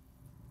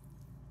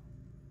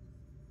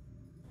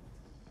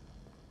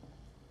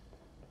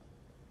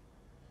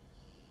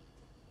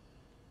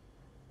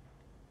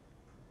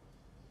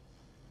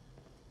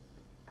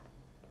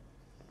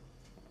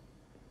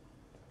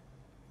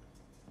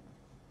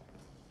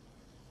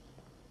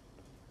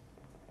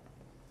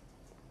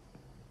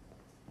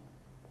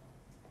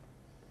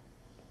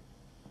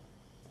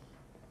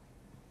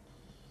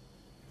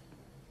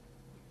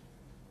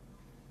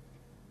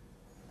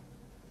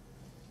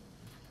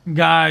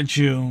 Got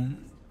you.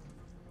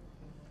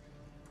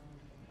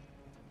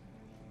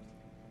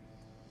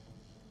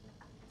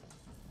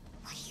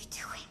 What are you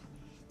doing?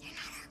 They're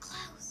not our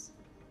clothes.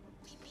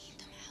 We need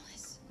them,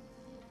 Alice.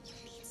 You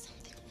need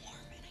something warm,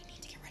 and I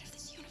need to get rid of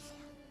this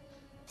uniform.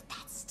 But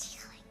that's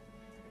stealing.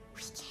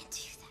 We can't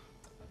do that.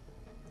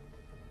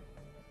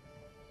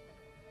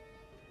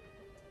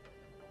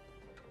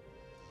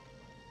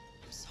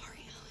 I'm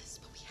sorry, Alice,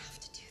 but we have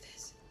to do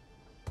this.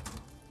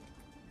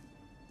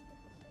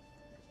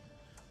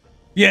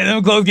 Yeah,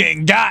 them clothes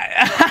getting got.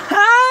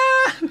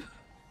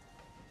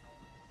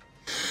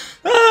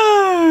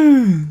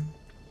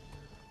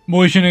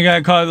 Boy shouldn't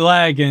have got caught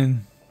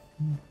lagging.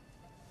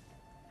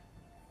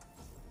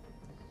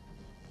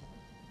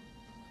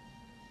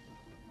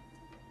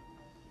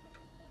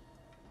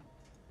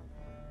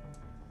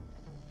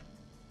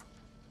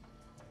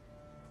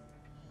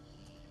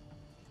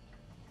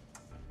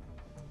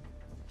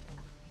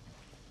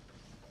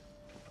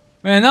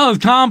 Man, that was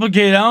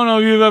complicated. I don't know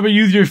if you've ever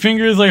used your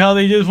fingers like how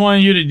they just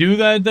wanted you to do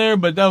that there,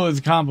 but that was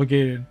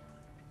complicated.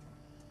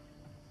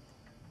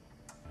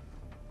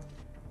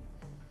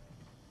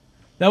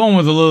 That one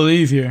was a little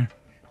easier.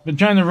 But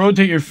trying to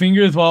rotate your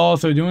fingers while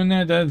also doing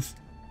that, that's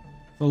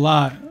a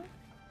lot.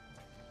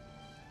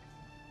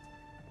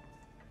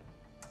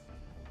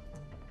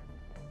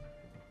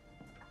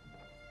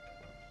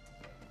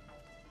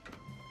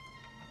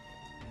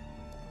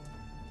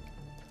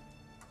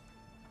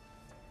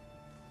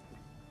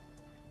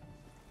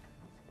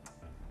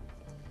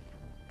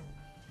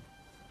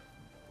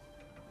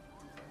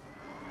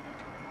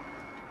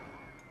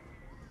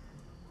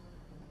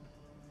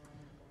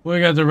 We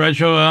got the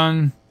retro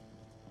on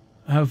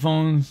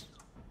headphones.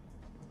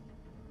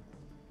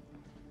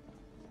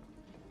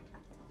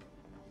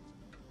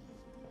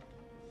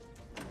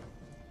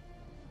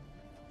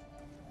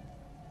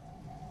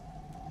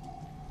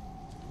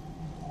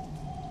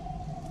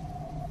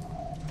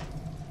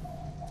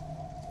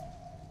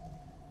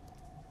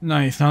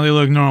 Nice, now they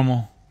look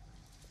normal.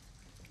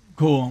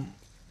 Cool.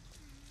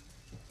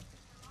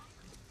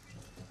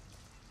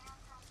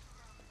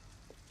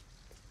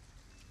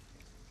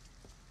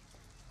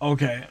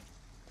 Okay.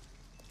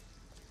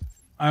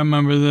 I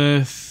remember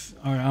this.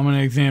 Alright, I'm gonna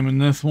examine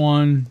this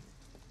one.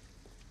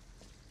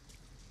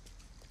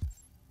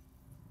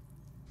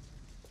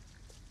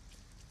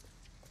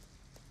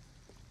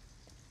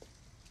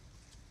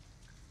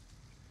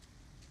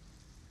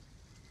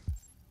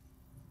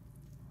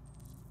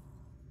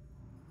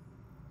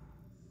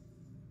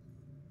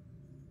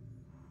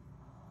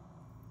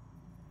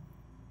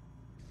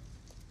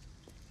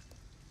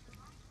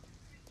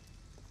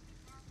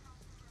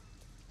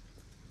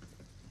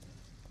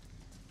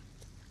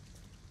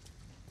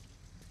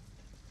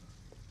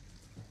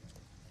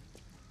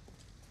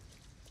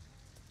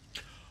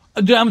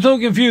 Dude, I'm so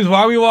confused.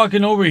 Why are we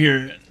walking over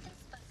here?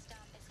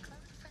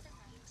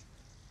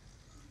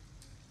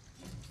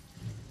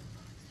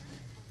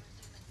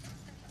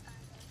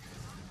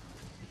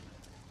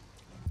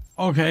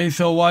 Okay,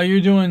 so while you're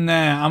doing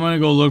that, I'm gonna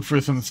go look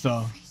for some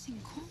stuff.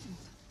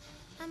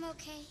 I'm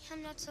okay.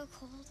 I'm not so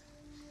cold.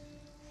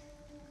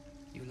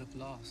 You look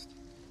lost.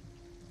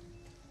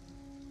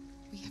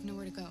 We have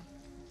nowhere to go.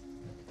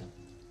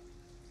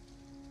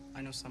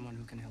 I know someone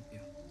who can help you.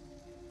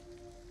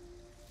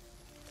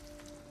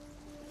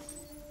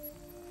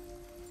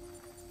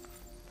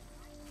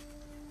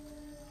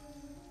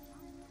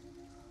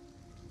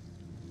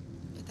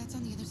 But that's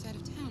on the other side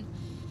of town.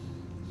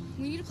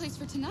 We need a place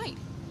for tonight.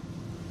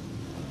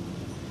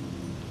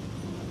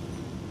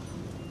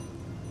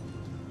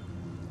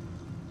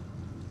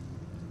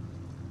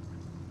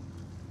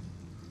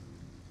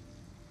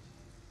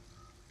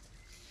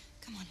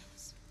 Come on,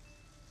 Alice.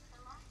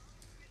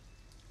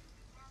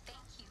 Thank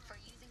you for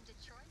using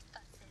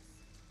yougotthis.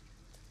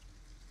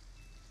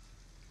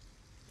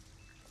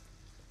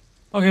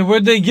 Okay,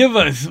 where'd they give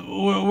us?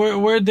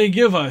 Where'd they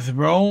give us,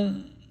 bro?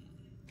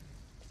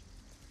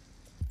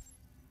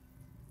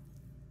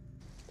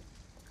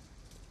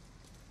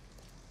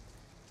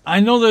 I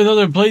know there's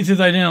other places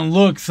I didn't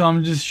look, so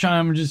I'm just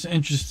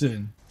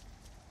interested.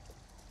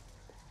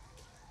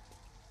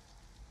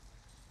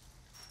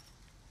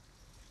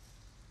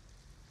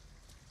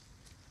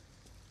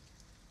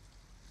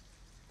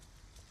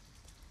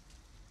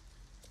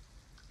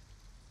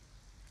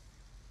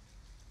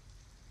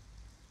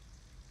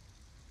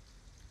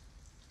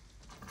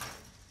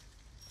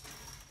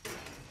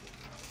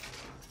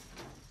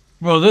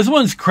 Bro, this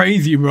one's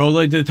crazy, bro.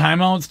 Like the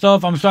timeout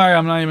stuff. I'm sorry,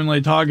 I'm not even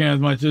like talking as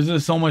much. There's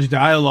just so much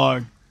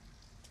dialogue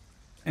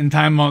and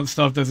timeout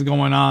stuff that's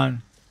going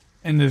on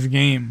in this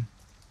game.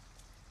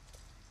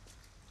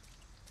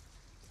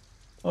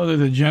 Oh,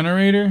 there's a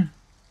generator.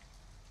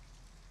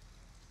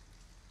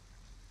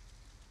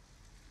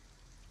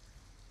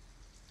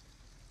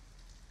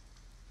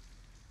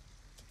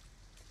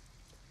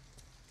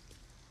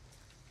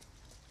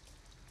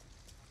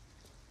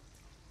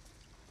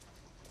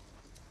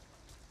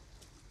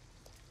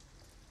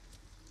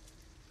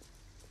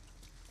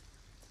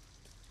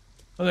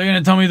 Are they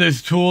gonna tell me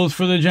there's tools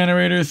for the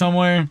generator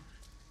somewhere,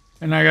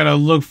 and I gotta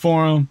look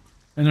for them,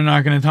 and they're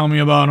not gonna tell me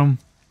about them?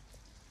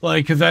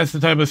 Like, cause that's the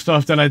type of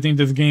stuff that I think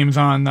this game's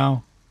on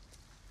now.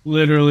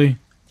 Literally.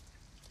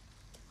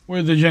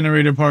 Where's the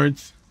generator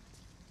parts?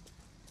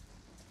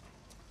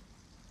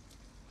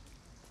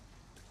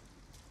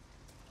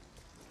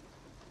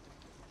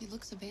 It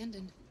looks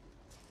abandoned.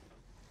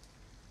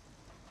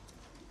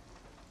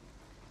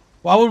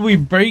 Why would we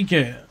break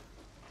it?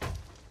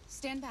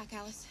 Stand back,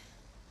 Alice.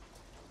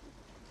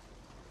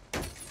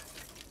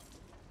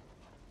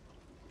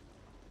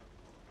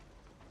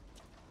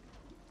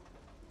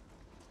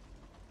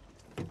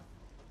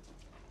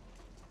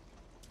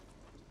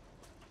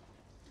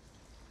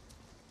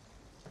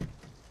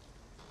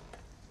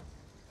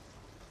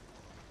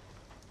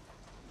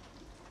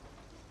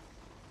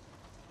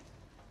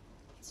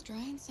 It's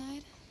dry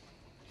inside,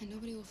 and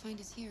nobody will find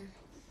us here.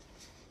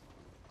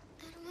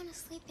 I don't want to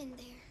sleep in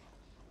there.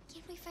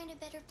 Can't we find a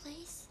better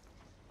place?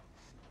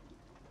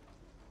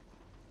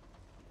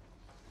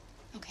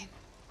 Okay.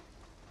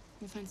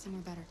 We'll find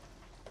somewhere better.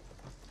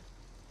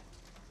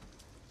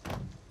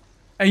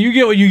 Hey, you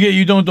get what you get.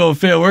 You don't throw a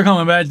fit. We're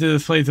coming back to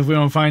this place if we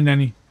don't find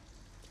any.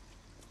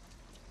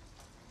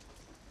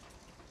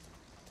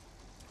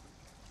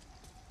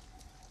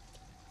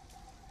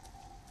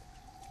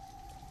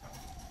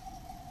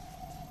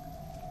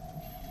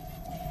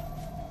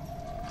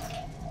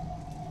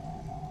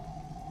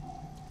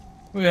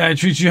 Yeah, I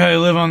treat you how you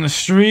live on the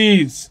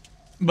streets.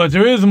 But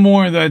there is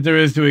more that there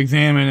is to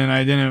examine, and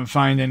I didn't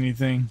find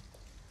anything.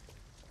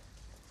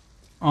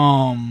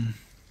 Let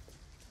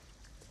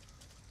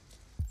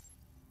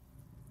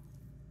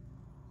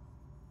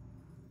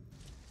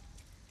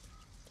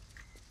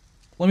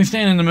me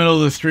stand in the middle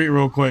of the street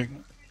real quick,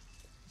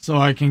 so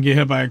I can get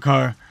hit by a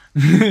car.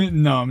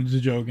 No, I'm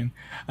just joking.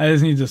 I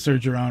just need to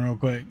search around real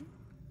quick.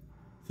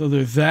 So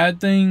there's that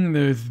thing,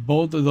 there's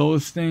both of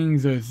those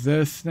things, there's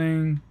this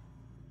thing,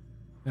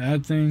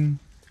 that thing.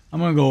 I'm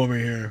gonna go over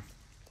here.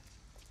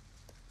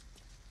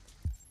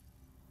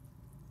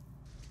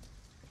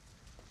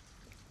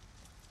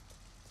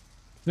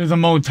 There's a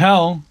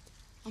motel.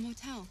 A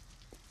motel.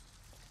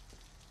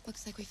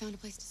 Looks like we found a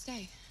place to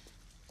stay.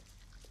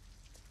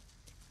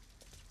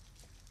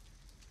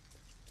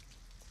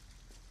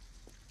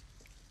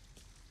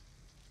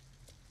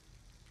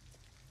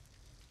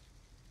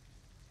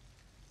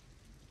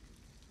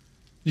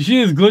 Did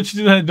she just glitch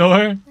through that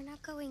door? We're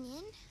not going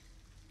in?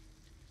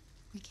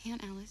 We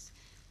can't, Alice.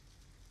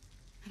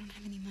 I don't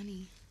have any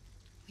money.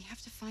 We have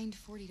to find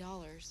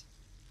 $40.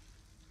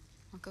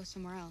 Or go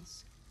somewhere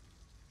else.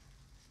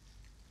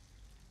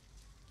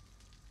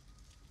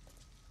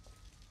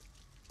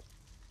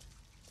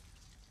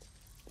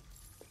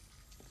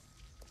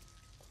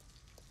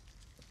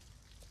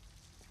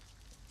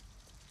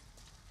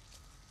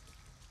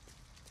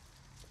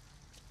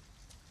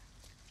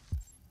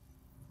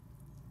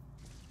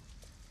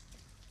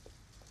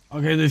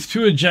 Okay, there's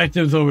two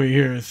objectives over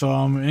here, so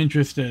I'm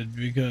interested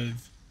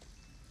because...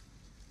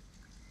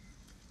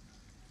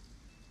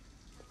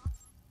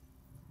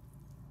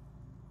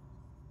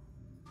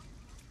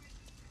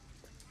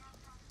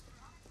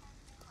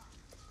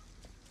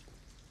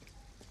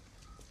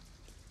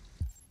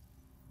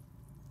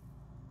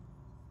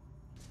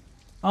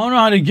 I don't know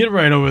how to get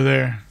right over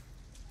there.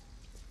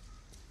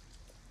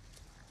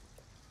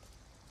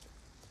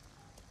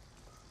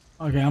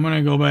 Okay, I'm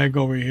gonna go back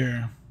over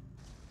here.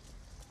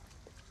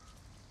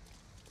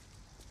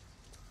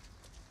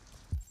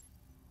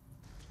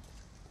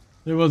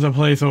 There was a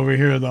place over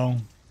here though.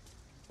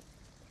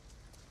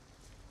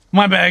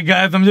 My bad,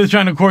 guys. I'm just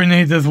trying to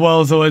coordinate this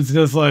well so it's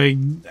just like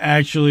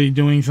actually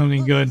doing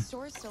something good. The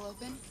store's still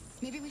open.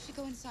 Maybe we should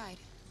go inside.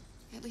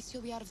 At least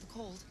you'll be out of the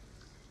cold.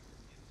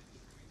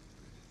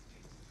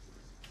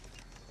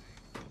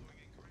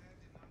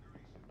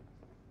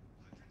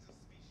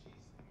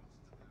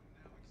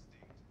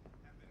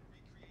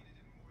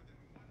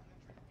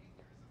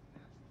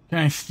 Can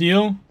I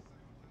steal?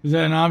 Is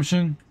that an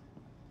option?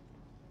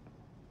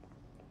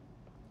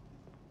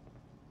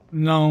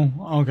 No.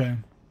 Okay.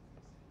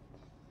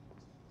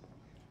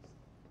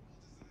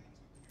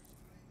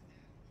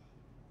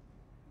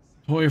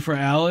 Toy for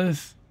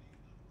Alice?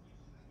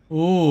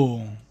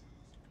 Ooh.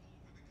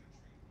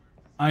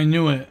 I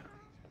knew it.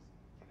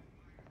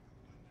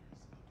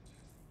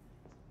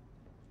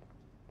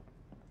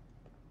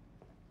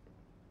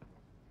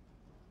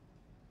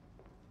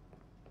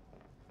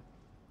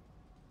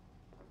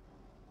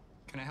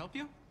 Can I help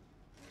you?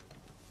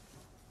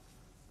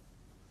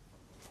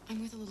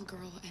 I'm with a little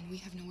girl and we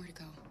have nowhere to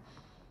go.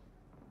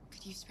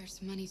 Could you spare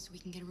some money so we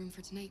can get a room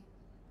for tonight?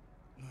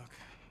 Look,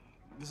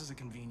 this is a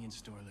convenience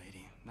store,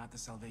 lady, not the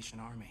Salvation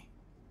Army.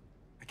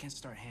 I can't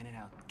start handing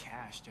out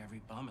cash to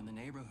every bum in the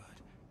neighborhood.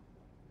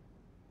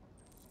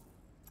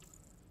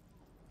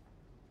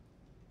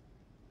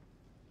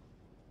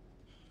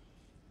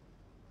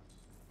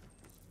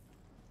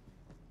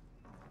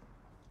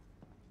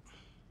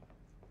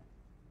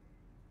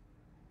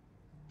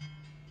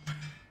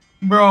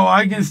 Bro,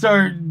 I can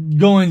start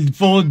going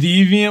full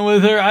deviant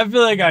with her. I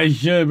feel like I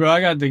should, bro. I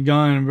got the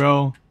gun,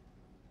 bro.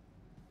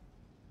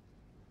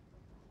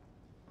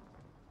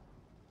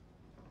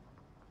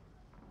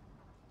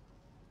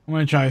 I'm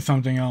gonna try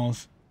something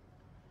else.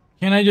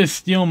 Can I just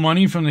steal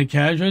money from the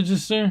cash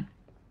register?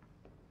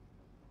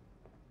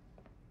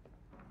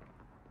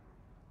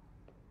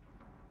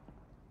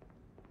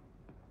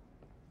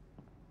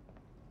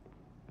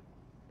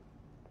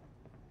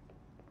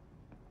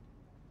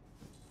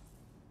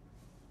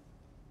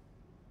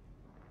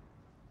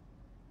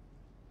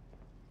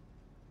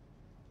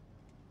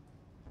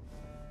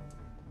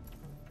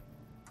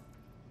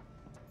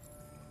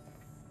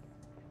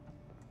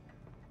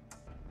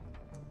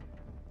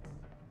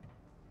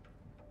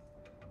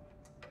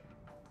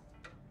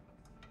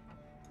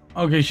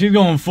 Okay, she's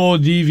going full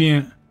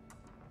deviant.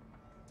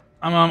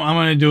 I'm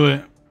gonna do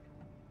it.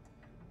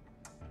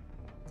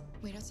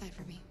 Wait outside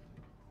for me.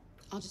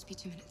 I'll just be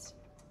 2 minutes.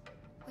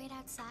 Wait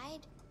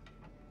outside?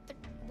 But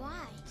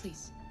why?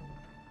 Please.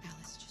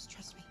 Alice, just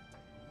trust me.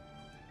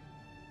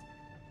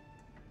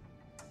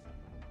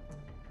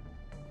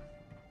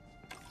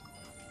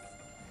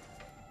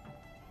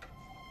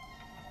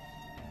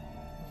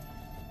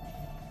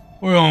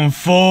 We're going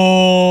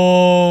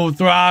full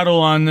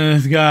throttle on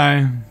this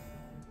guy.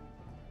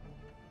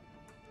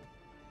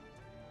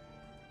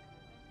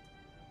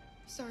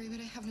 Sorry, but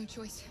I have no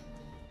choice.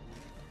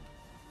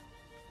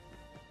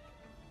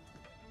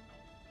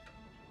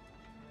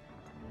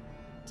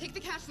 Take the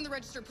cash from the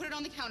register, put it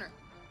on the counter.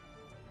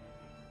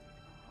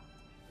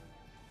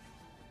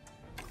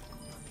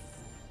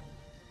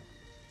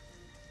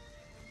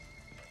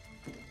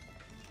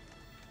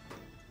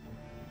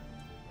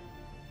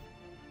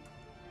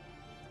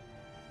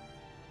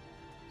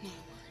 Not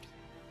a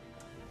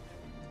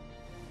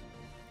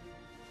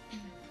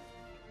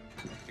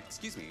word.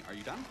 Excuse me, are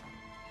you done?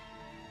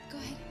 Go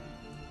ahead.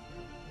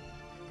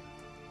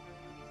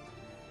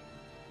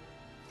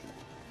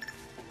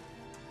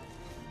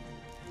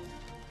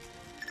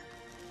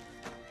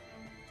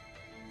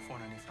 $4.95,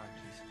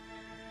 please.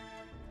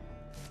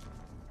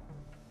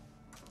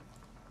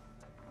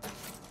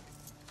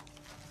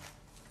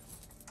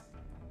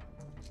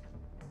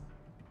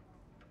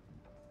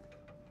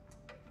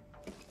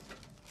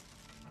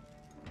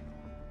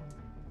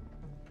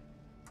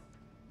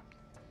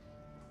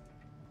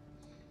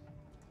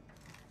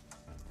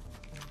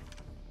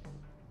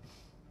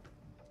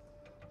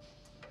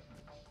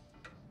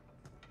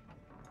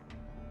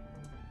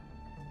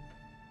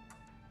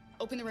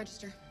 Open the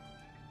register.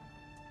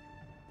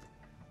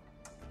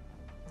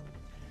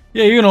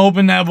 Yeah, you're gonna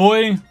open that,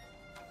 boy.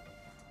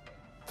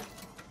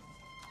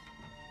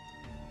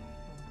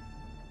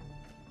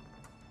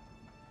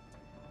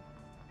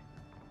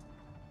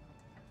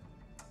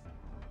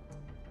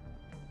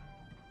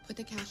 Put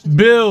the cash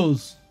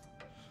Bills.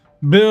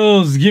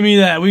 Bills, give me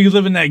that. We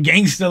live in that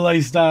gangster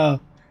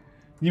lifestyle.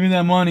 Give me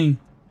that money.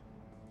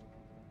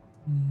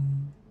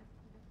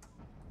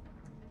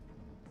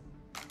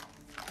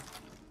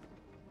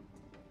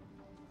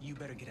 You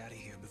better get out of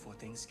here before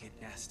things get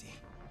nasty.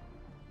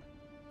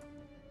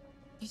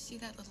 You see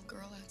that little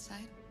girl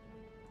outside?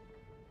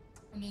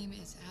 Her name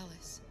is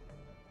Alice.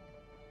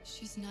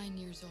 She's 9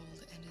 years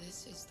old, and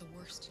this is the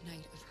worst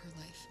night of her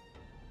life.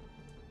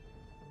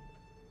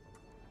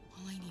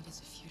 All I need is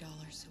a few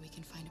dollars so we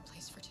can find a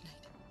place for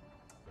tonight.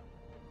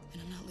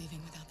 And I'm not leaving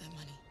without that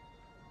money.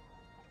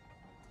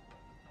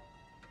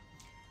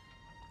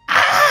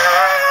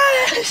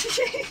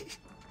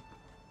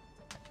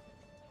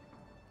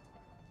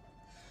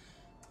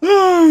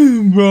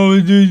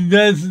 Bro, dude,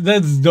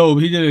 that's dope.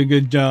 He did a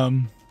good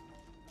job.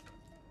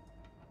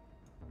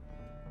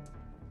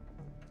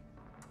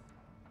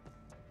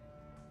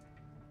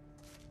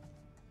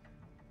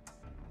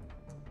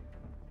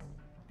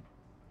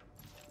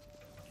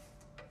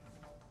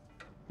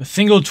 A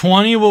single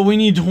 20? Well, we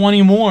need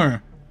 20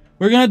 more.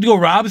 We're gonna have to go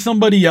rob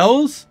somebody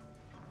else?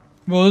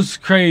 Well, it's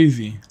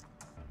crazy.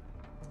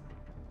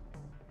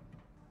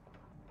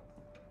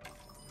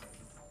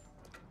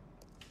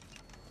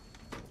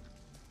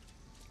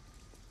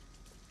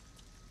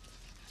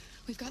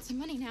 We've got some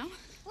money now.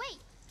 Wait,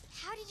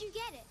 how did you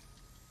get it?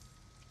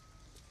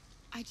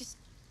 I just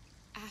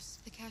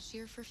asked the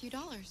cashier for a few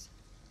dollars.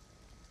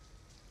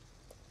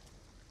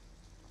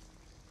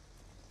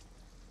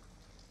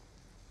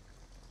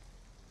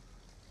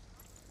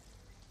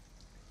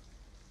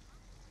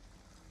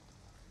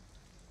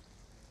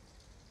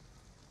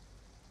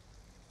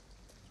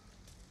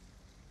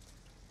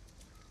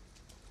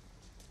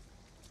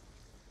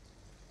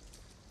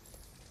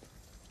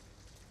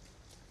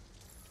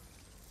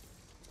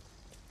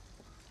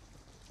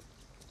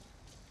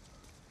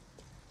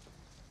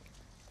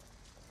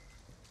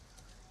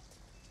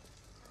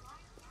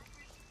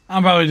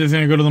 I'm probably just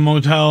gonna go to the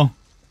motel.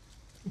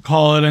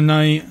 Call it a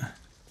night.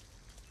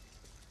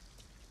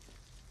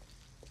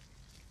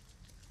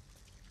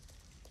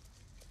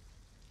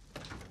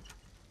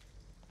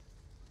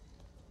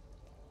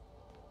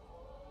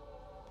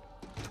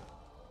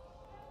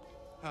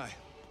 Hi.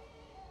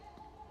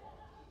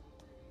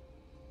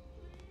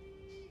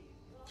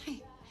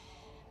 Hi.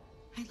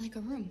 I'd like a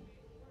room.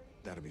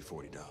 That'll be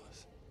 $40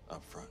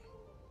 up front.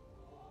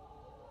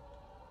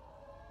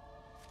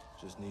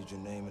 Just need your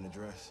name and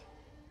address.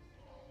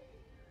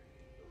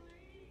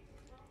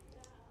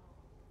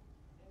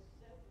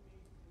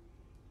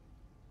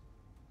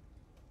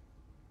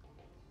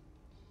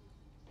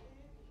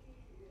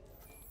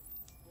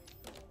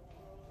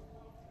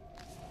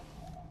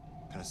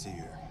 Can I see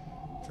your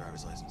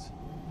driver's license?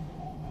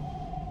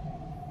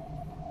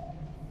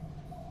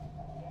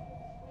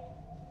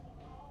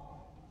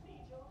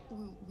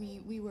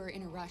 We were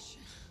in a rush.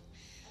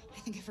 I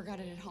think I forgot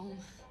it at home.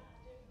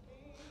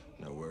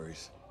 No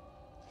worries.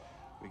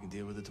 We can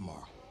deal with it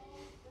tomorrow.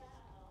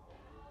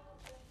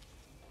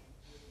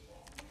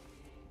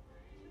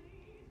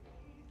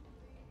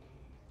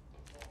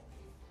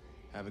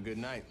 Have a good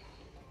night.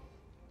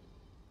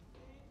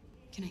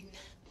 Good night.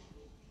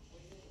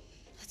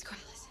 Let's go,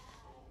 Alice.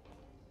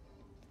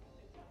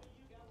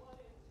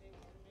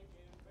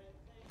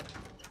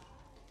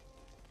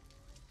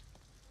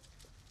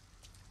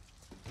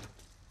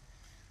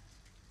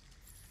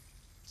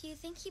 Do you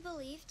think he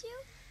believed you?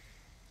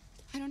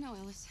 I don't know,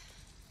 Alice.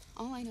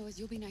 All I know is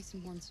you'll be nice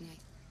and warm tonight.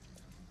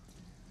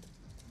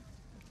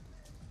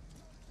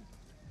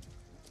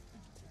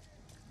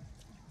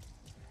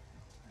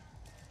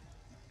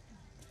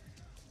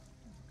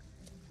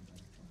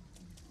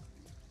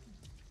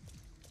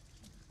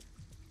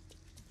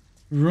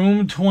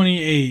 Room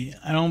 28.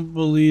 I don't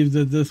believe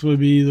that this would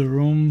be the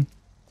room.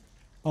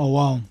 Oh,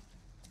 wow.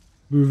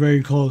 We were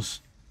very close.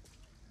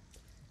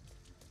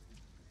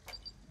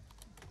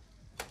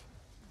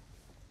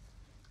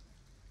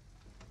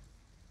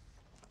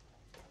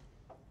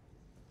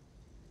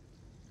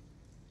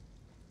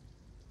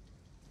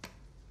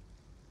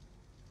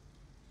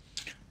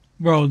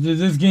 Bro,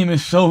 this game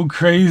is so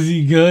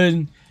crazy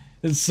good.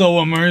 It's so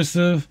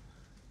immersive.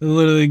 It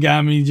literally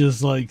got me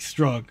just like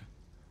struck.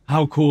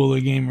 How cool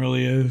the game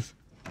really is.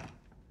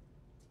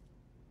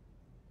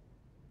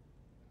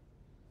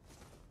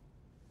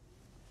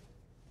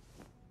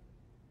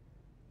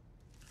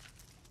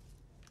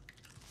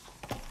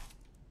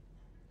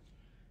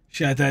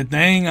 Shot that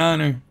thing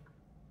on her.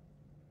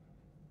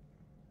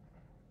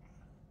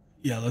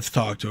 Yeah, let's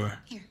talk to her.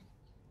 Here,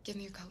 give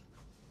me your coat.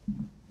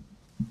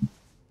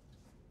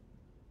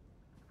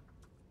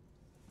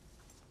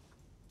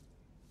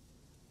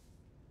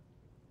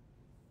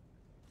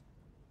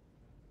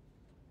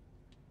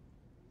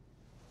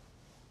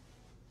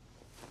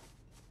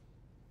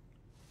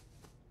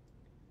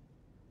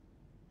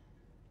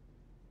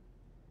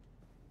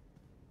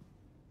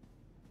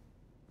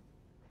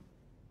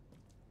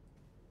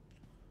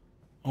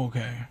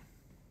 Okay.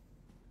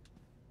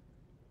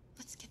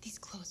 Let's get these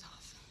clothes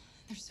off.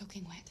 They're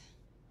soaking wet.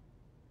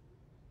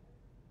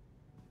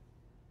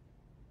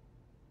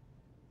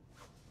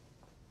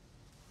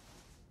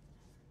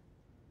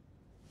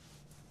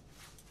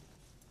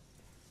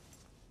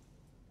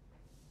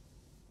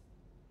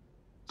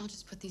 I'll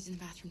just put these in the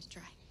bathroom to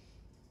dry.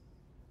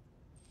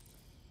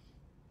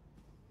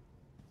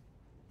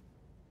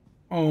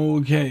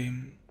 Okay.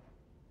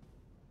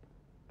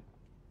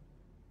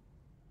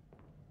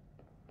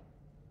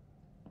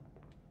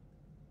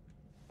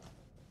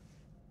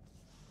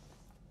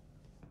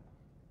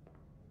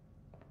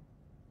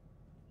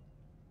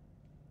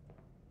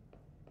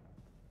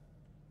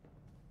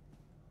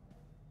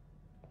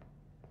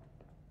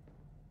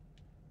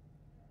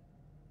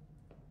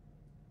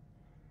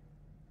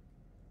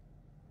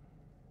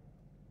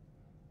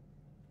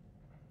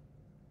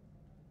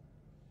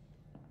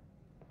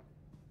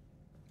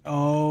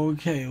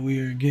 Okay, we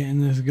are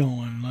getting this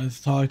going. Let's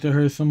talk to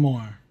her some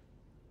more.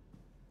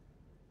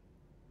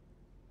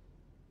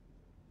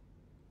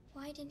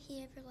 Why didn't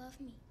he ever love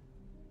me?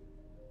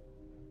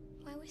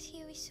 Why was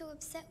he always so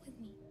upset with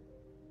me?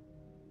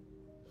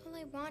 All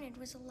I wanted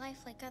was a life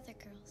like other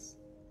girls.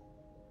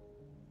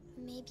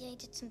 Maybe I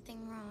did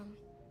something wrong.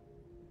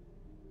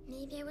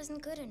 Maybe I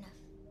wasn't good enough.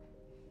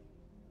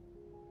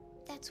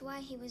 That's why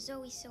he was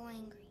always so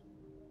angry.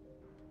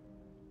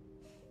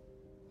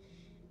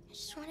 I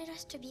just wanted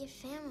us to be a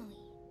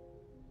family.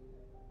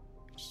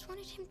 I just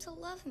wanted him to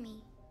love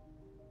me.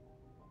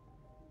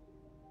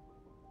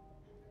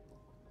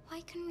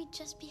 Why couldn't we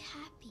just be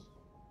happy?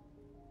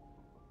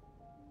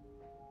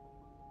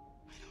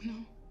 I don't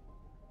know.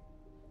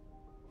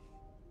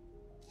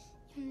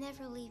 You'll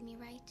never leave me,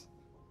 right?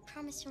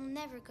 Promise you'll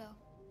never go.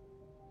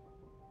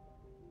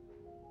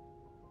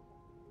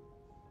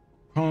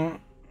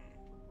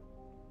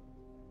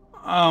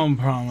 I don't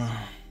promise.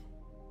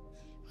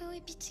 Will we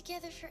be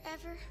together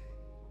forever?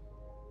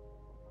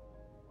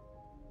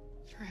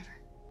 Forever.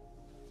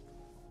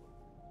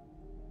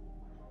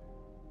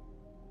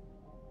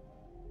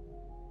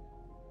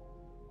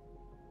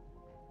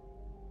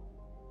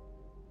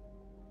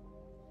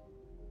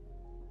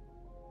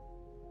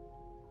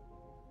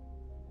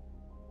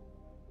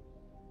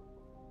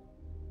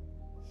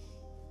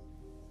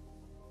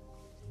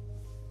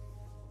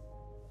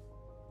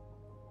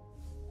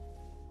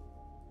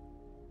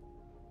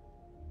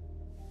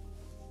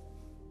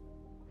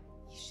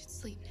 You should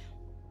sleep now.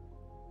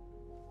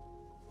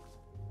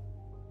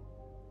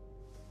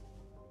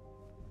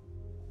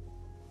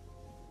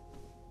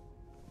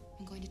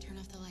 I'm going to turn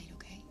off the light,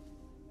 okay?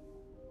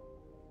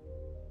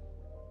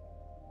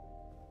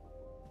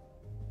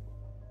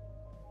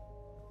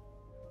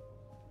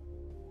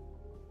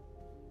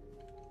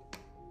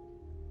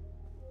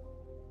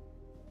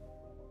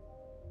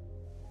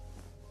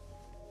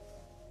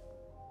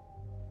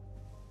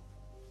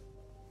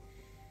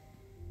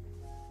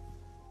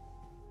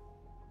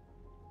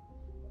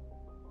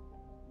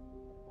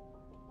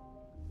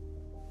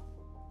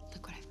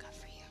 Look what I've got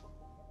for you.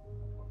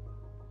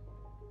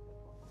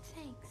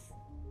 Thanks.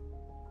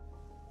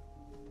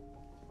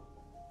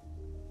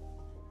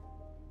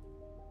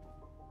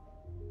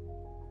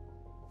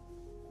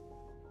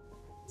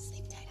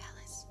 Sleep tight,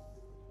 Alice.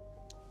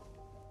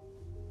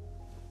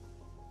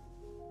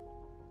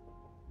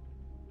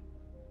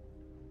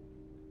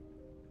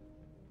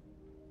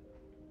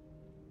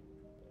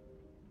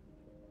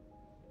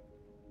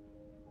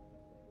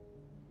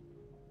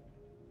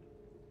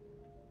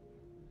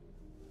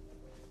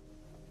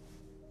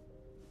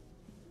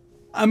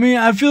 I mean,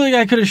 I feel like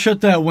I could have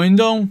shut that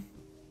window,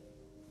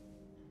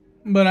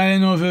 but I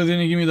didn't know if it was going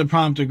to give me the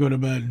prompt to go to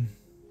bed.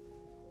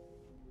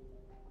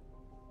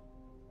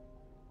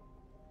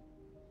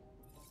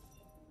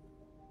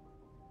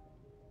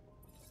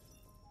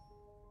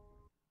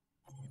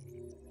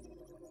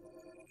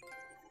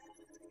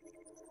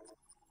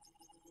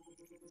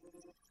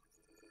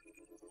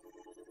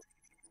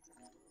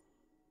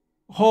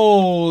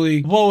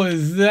 Holy, what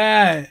was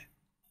that?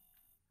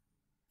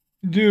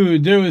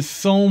 Dude, there was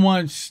so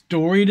much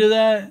story to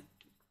that.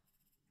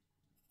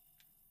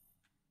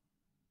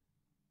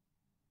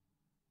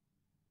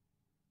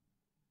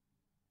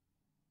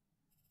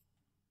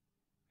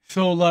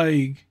 So,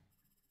 like,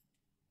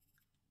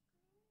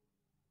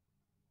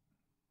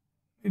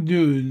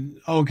 dude,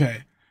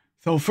 okay.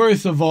 So,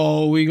 first of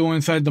all, we go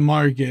inside the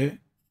market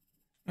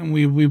and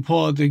we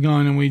pull out the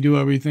gun and we do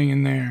everything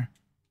in there.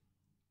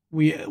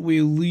 We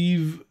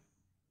leave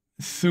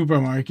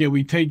supermarket,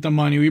 we take the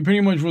money. We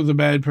pretty much was a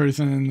bad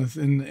person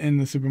in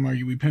the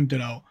supermarket. We pimped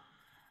it out.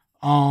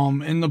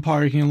 In the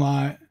parking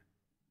lot,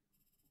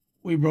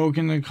 we broke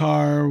in the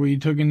car. We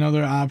took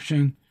another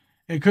option.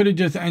 It could have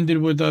just ended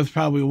with us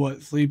probably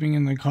what, sleeping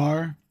in the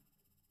car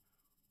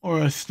or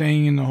us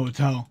staying in the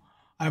hotel.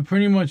 I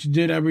pretty much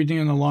did everything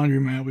in the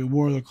laundromat. We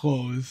wore the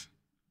clothes.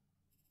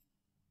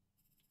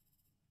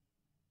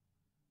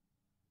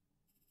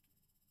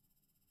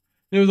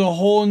 There's a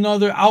whole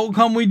nother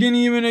outcome we didn't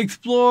even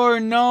explore.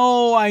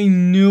 No, I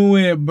knew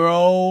it,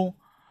 bro.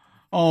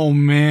 Oh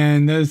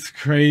man, that's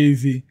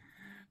crazy.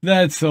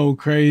 That's so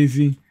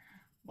crazy.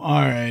 All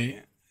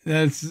right,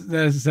 that's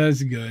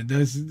good.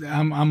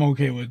 I'm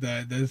okay with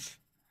that.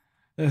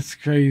 That's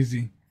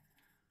crazy.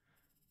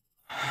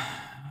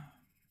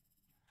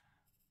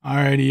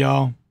 Alrighty,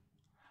 y'all.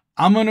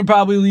 I'm gonna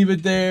probably leave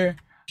it there.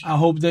 I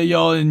hope that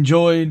y'all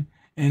enjoyed,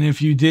 and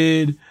if you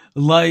did,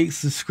 like,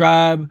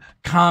 subscribe,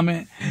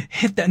 comment,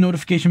 hit that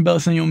notification bell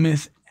so you don't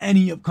miss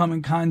any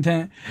upcoming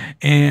content.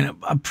 And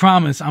I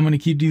promise I'm going to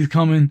keep these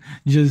coming.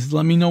 Just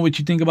let me know what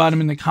you think about them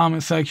in the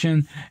comment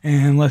section,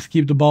 and let's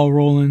keep the ball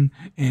rolling,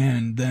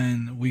 and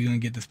then we're going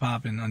to get this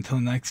popping. Until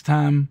next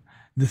time,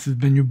 this has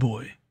been your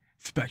boy,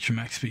 Spectrum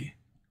XP.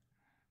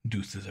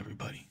 Deuces,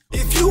 everybody.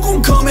 If you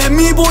gon' come at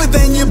me, boy,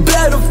 then you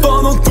better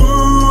follow through.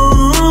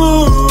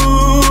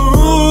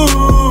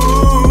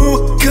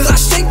 'Cause I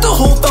shake the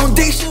whole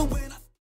foundation.